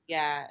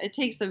 Yeah, it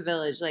takes a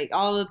village. Like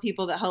all the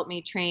people that helped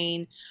me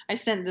train, I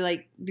sent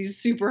like these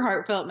super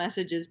heartfelt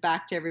messages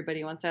back to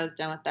everybody once I was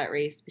done with that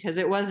race, because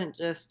it wasn't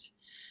just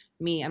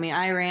me. I mean,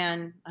 I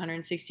ran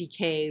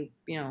 160K,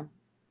 you know,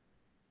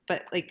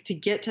 but like to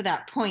get to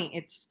that point,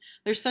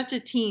 there's such a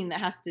team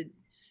that has to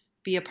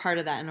be a part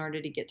of that in order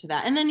to get to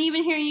that. And then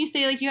even hearing you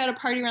say like you had a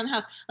party around the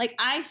house, like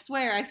I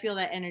swear I feel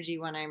that energy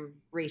when I'm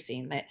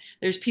racing, that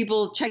there's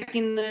people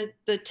checking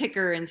the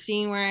ticker and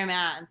seeing where I'm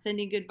at and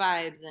sending good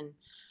vibes. And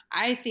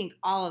I think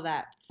all of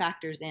that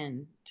factors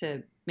in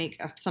to make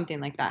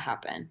something like that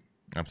happen.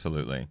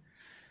 Absolutely.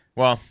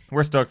 Well,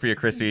 we're stoked for you,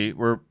 Krissy.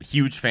 We're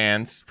huge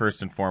fans,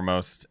 first and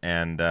foremost,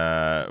 and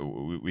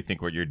we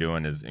think what you're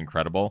doing is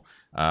incredible.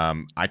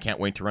 I can't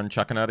wait to run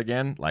Chuckanut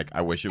again. Like,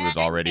 I wish it was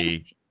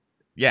already...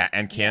 Yeah,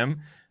 and Kim.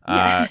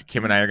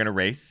 Kim and I are going to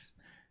race.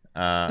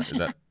 Is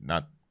that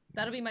not...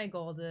 That'll be my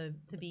goal, to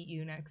beat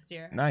you next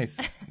year. Nice.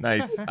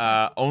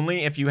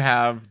 Only if you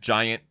have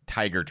giant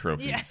tiger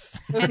trophies.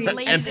 Yeah. And,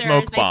 lasers, and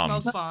smoke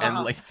bombs. And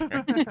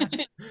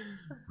lasers.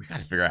 We got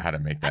to figure out how to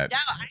make that.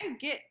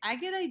 I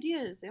get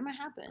ideas. It might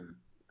happen.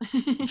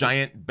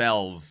 Giant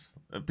bells.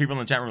 People in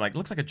the chat room are like,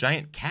 looks like a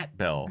giant cat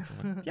bell.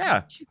 Like,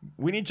 yeah,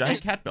 we need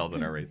giant cat bells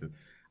in our races.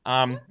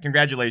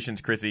 Congratulations,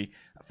 Krissy.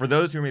 For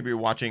those who may be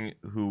watching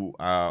who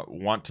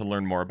want to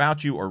learn more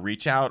about you or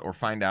reach out or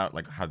find out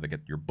like how to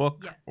get your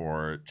book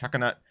or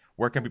Chuckanut,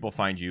 where can people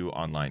find you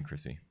online,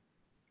 Krissy?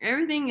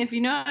 Everything. If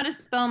you know how to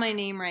spell my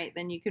name right,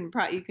 then you can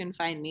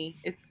find me.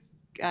 It's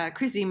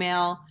Krissy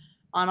Moehl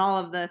on all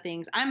of the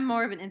things. I'm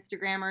more of an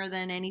Instagrammer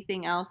than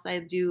anything else. I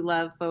do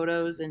love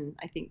photos, and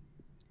I think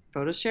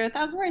photos share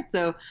 1,000 words.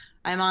 So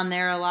I'm on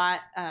there a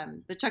lot.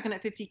 The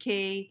Chuckanut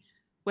 50k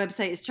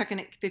website is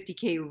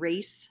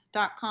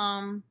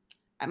chuckanut50krace.com.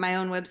 My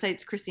own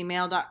website's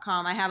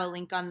krissymoehl.com. I have a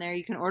link on there.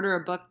 You can order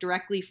a book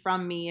directly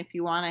from me if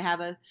you want. I have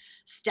a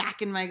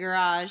stack in my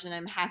garage, and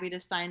I'm happy to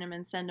sign them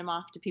and send them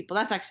off to people.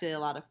 That's actually a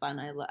lot of fun.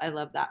 I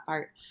love that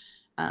part.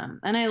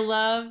 And I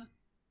love,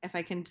 if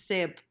I can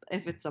say,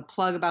 if it's a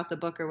plug about the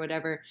book or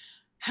whatever,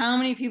 how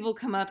many people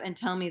come up and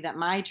tell me that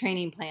my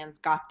training plans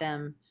got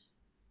them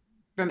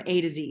from A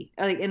to Z.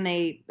 Like, and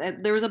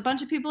there was a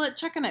bunch of people at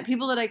Chuckanut,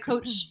 people that I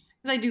coach,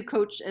 because I do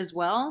coach as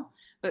well,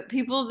 but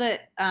people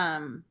that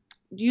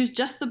use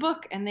just the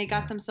book, and they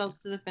got themselves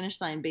to the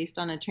finish line based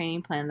on a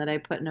training plan that I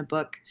put in a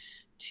book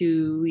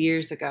 2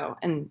 years ago.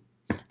 And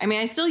I mean,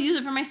 I still use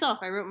it for myself.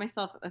 I wrote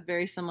myself a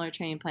very similar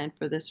training plan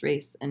for this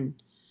race,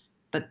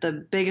 but the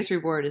biggest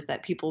reward is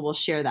that people will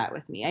share that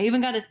with me. I even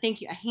got a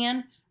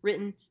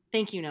handwritten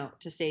thank you note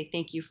to say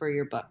thank you for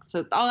your book.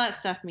 So all that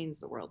stuff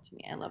means the world to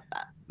me. I love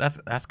that.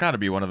 That's got to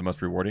be one of the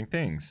most rewarding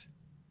things.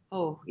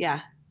 Oh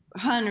yeah,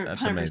 100%.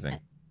 That's amazing.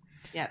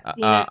 Yeah,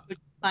 seeing a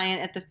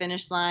client at the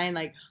finish line,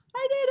 like,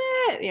 I did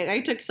it. Yeah,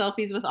 I took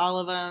selfies with all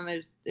of them.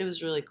 It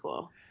was really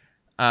cool.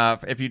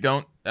 If you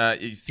don't,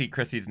 you see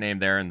Krissy's name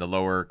there in the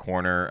lower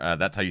corner.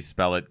 That's how you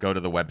spell it. Go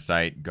to the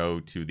website. Go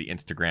to the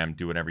Instagram.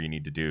 Do whatever you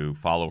need to do.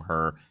 Follow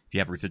her. If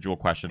you have residual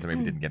questions that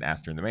maybe didn't get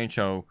asked during the main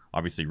show,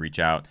 obviously reach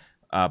out.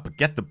 But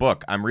get the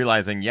book. I'm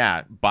realizing,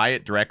 buy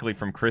it directly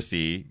from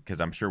Krissy, because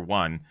I'm sure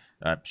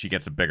she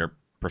gets a bigger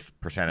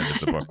percentage of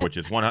the book, which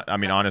is one. I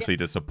mean, honestly,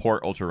 to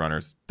support ultra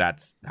runners,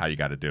 that's how you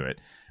got to do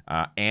it.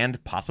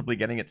 And possibly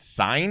getting it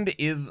signed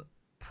is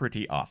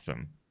pretty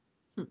awesome.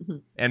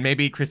 And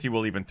maybe Krissy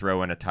will even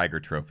throw in a tiger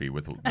trophy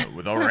with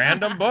a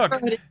random book.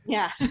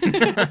 Yeah.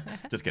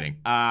 Just kidding.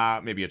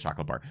 Maybe a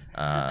chocolate bar.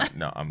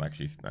 No, I'm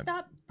actually.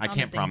 Stop. I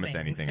can't promise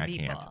anything.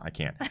 I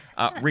can't.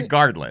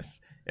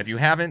 Regardless, if you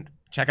haven't,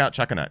 check out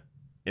Chuckanut.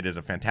 It is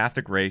a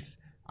fantastic race.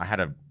 I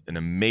had an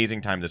amazing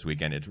time this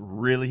weekend. It's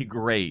really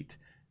great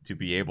to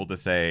be able to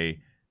say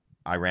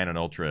I ran an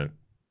ultra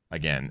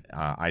again.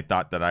 I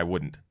thought that I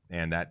wouldn't,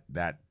 and that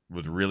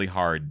was really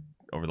hard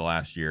over the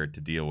last year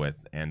to deal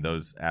with. And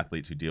those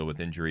athletes who deal with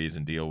injuries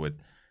and deal with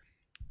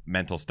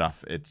mental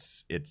stuff,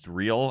 it's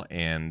real.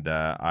 And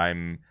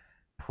I'm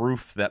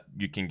proof that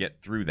you can get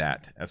through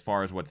that. As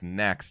far as what's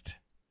next,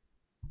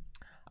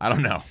 I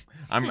don't know.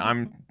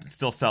 I'm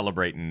still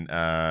celebrating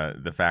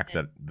the fact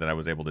that I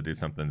was able to do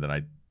something that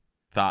I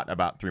thought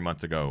about 3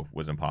 months ago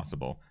was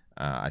impossible.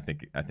 I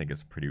think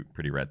it's a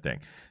pretty rad thing.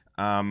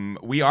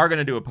 We are going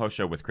to do a post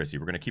show with Krissy.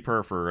 We're going to keep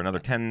her for another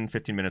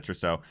 10-15 minutes or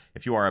so.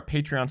 If you are a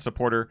Patreon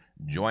supporter,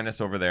 join us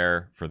over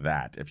there for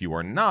that. If you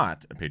are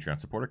not a Patreon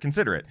supporter,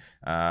 consider it.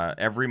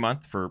 Every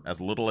month for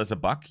as little as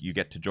 $1, you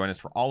get to join us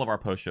for all of our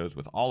post shows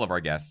with all of our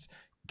guests.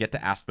 Get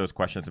to ask those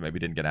questions that maybe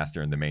didn't get asked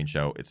during the main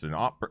show. It's an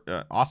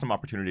awesome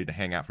opportunity to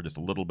hang out for just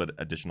a little bit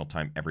additional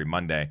time every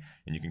Monday,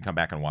 and you can come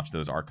back and watch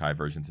those archive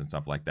versions and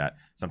stuff like that.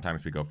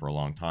 Sometimes we go for a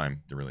long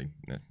time to really,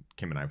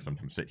 Kim and I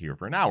sometimes sit here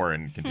for an hour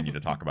and continue to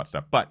talk about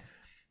stuff. But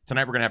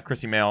tonight we're going to have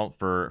Krissy Moehl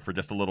for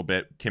just a little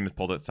bit. Kim has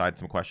pulled aside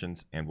some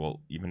questions, and we'll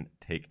even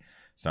take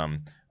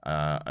some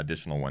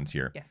additional ones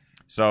here. Yes.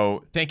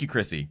 So thank you,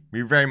 Krissy.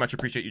 We very much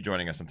appreciate you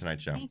joining us on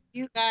tonight's show. Thank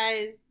you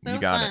guys. So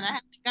fun. I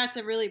haven't got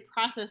to really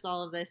process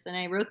all of this, and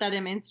I wrote that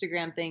in my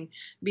Instagram thing.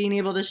 Being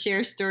able to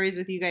share stories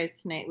with you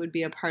guys tonight would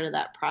be a part of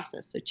that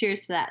process. So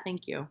cheers to that.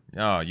 Thank you.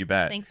 Oh, you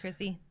bet. Thanks,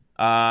 Krissy.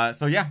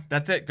 So yeah,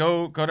 that's it.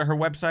 Go to her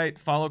website,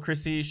 follow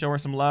Krissy, show her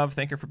some love,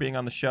 thank her for being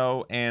on the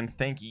show, and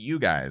thank you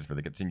guys for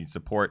the continued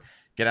support.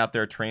 Get out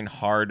there, train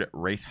hard,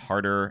 race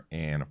harder,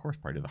 and of course,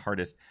 probably do the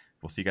hardest.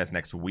 We'll see you guys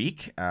next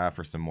week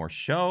for some more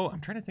show. I'm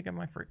trying to think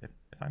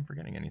if I'm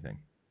forgetting anything.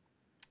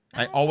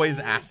 I always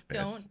ask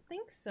this. Don't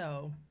think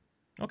so.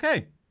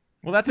 Okay.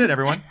 Well, that's it,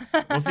 everyone.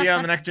 We'll see you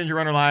on the next Ginger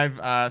Runner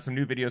Live. Some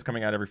new videos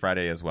coming out every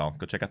Friday as well.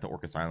 Go check out the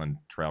Orcas Island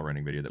trail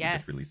running video that we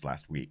just released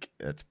last week.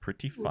 It's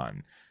pretty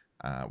fun.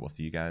 We'll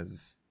see you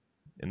guys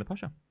in the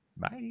post show.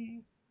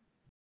 Bye.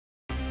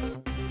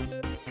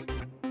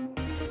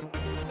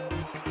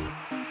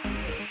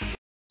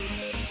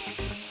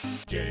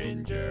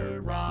 Ginger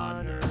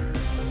Runner.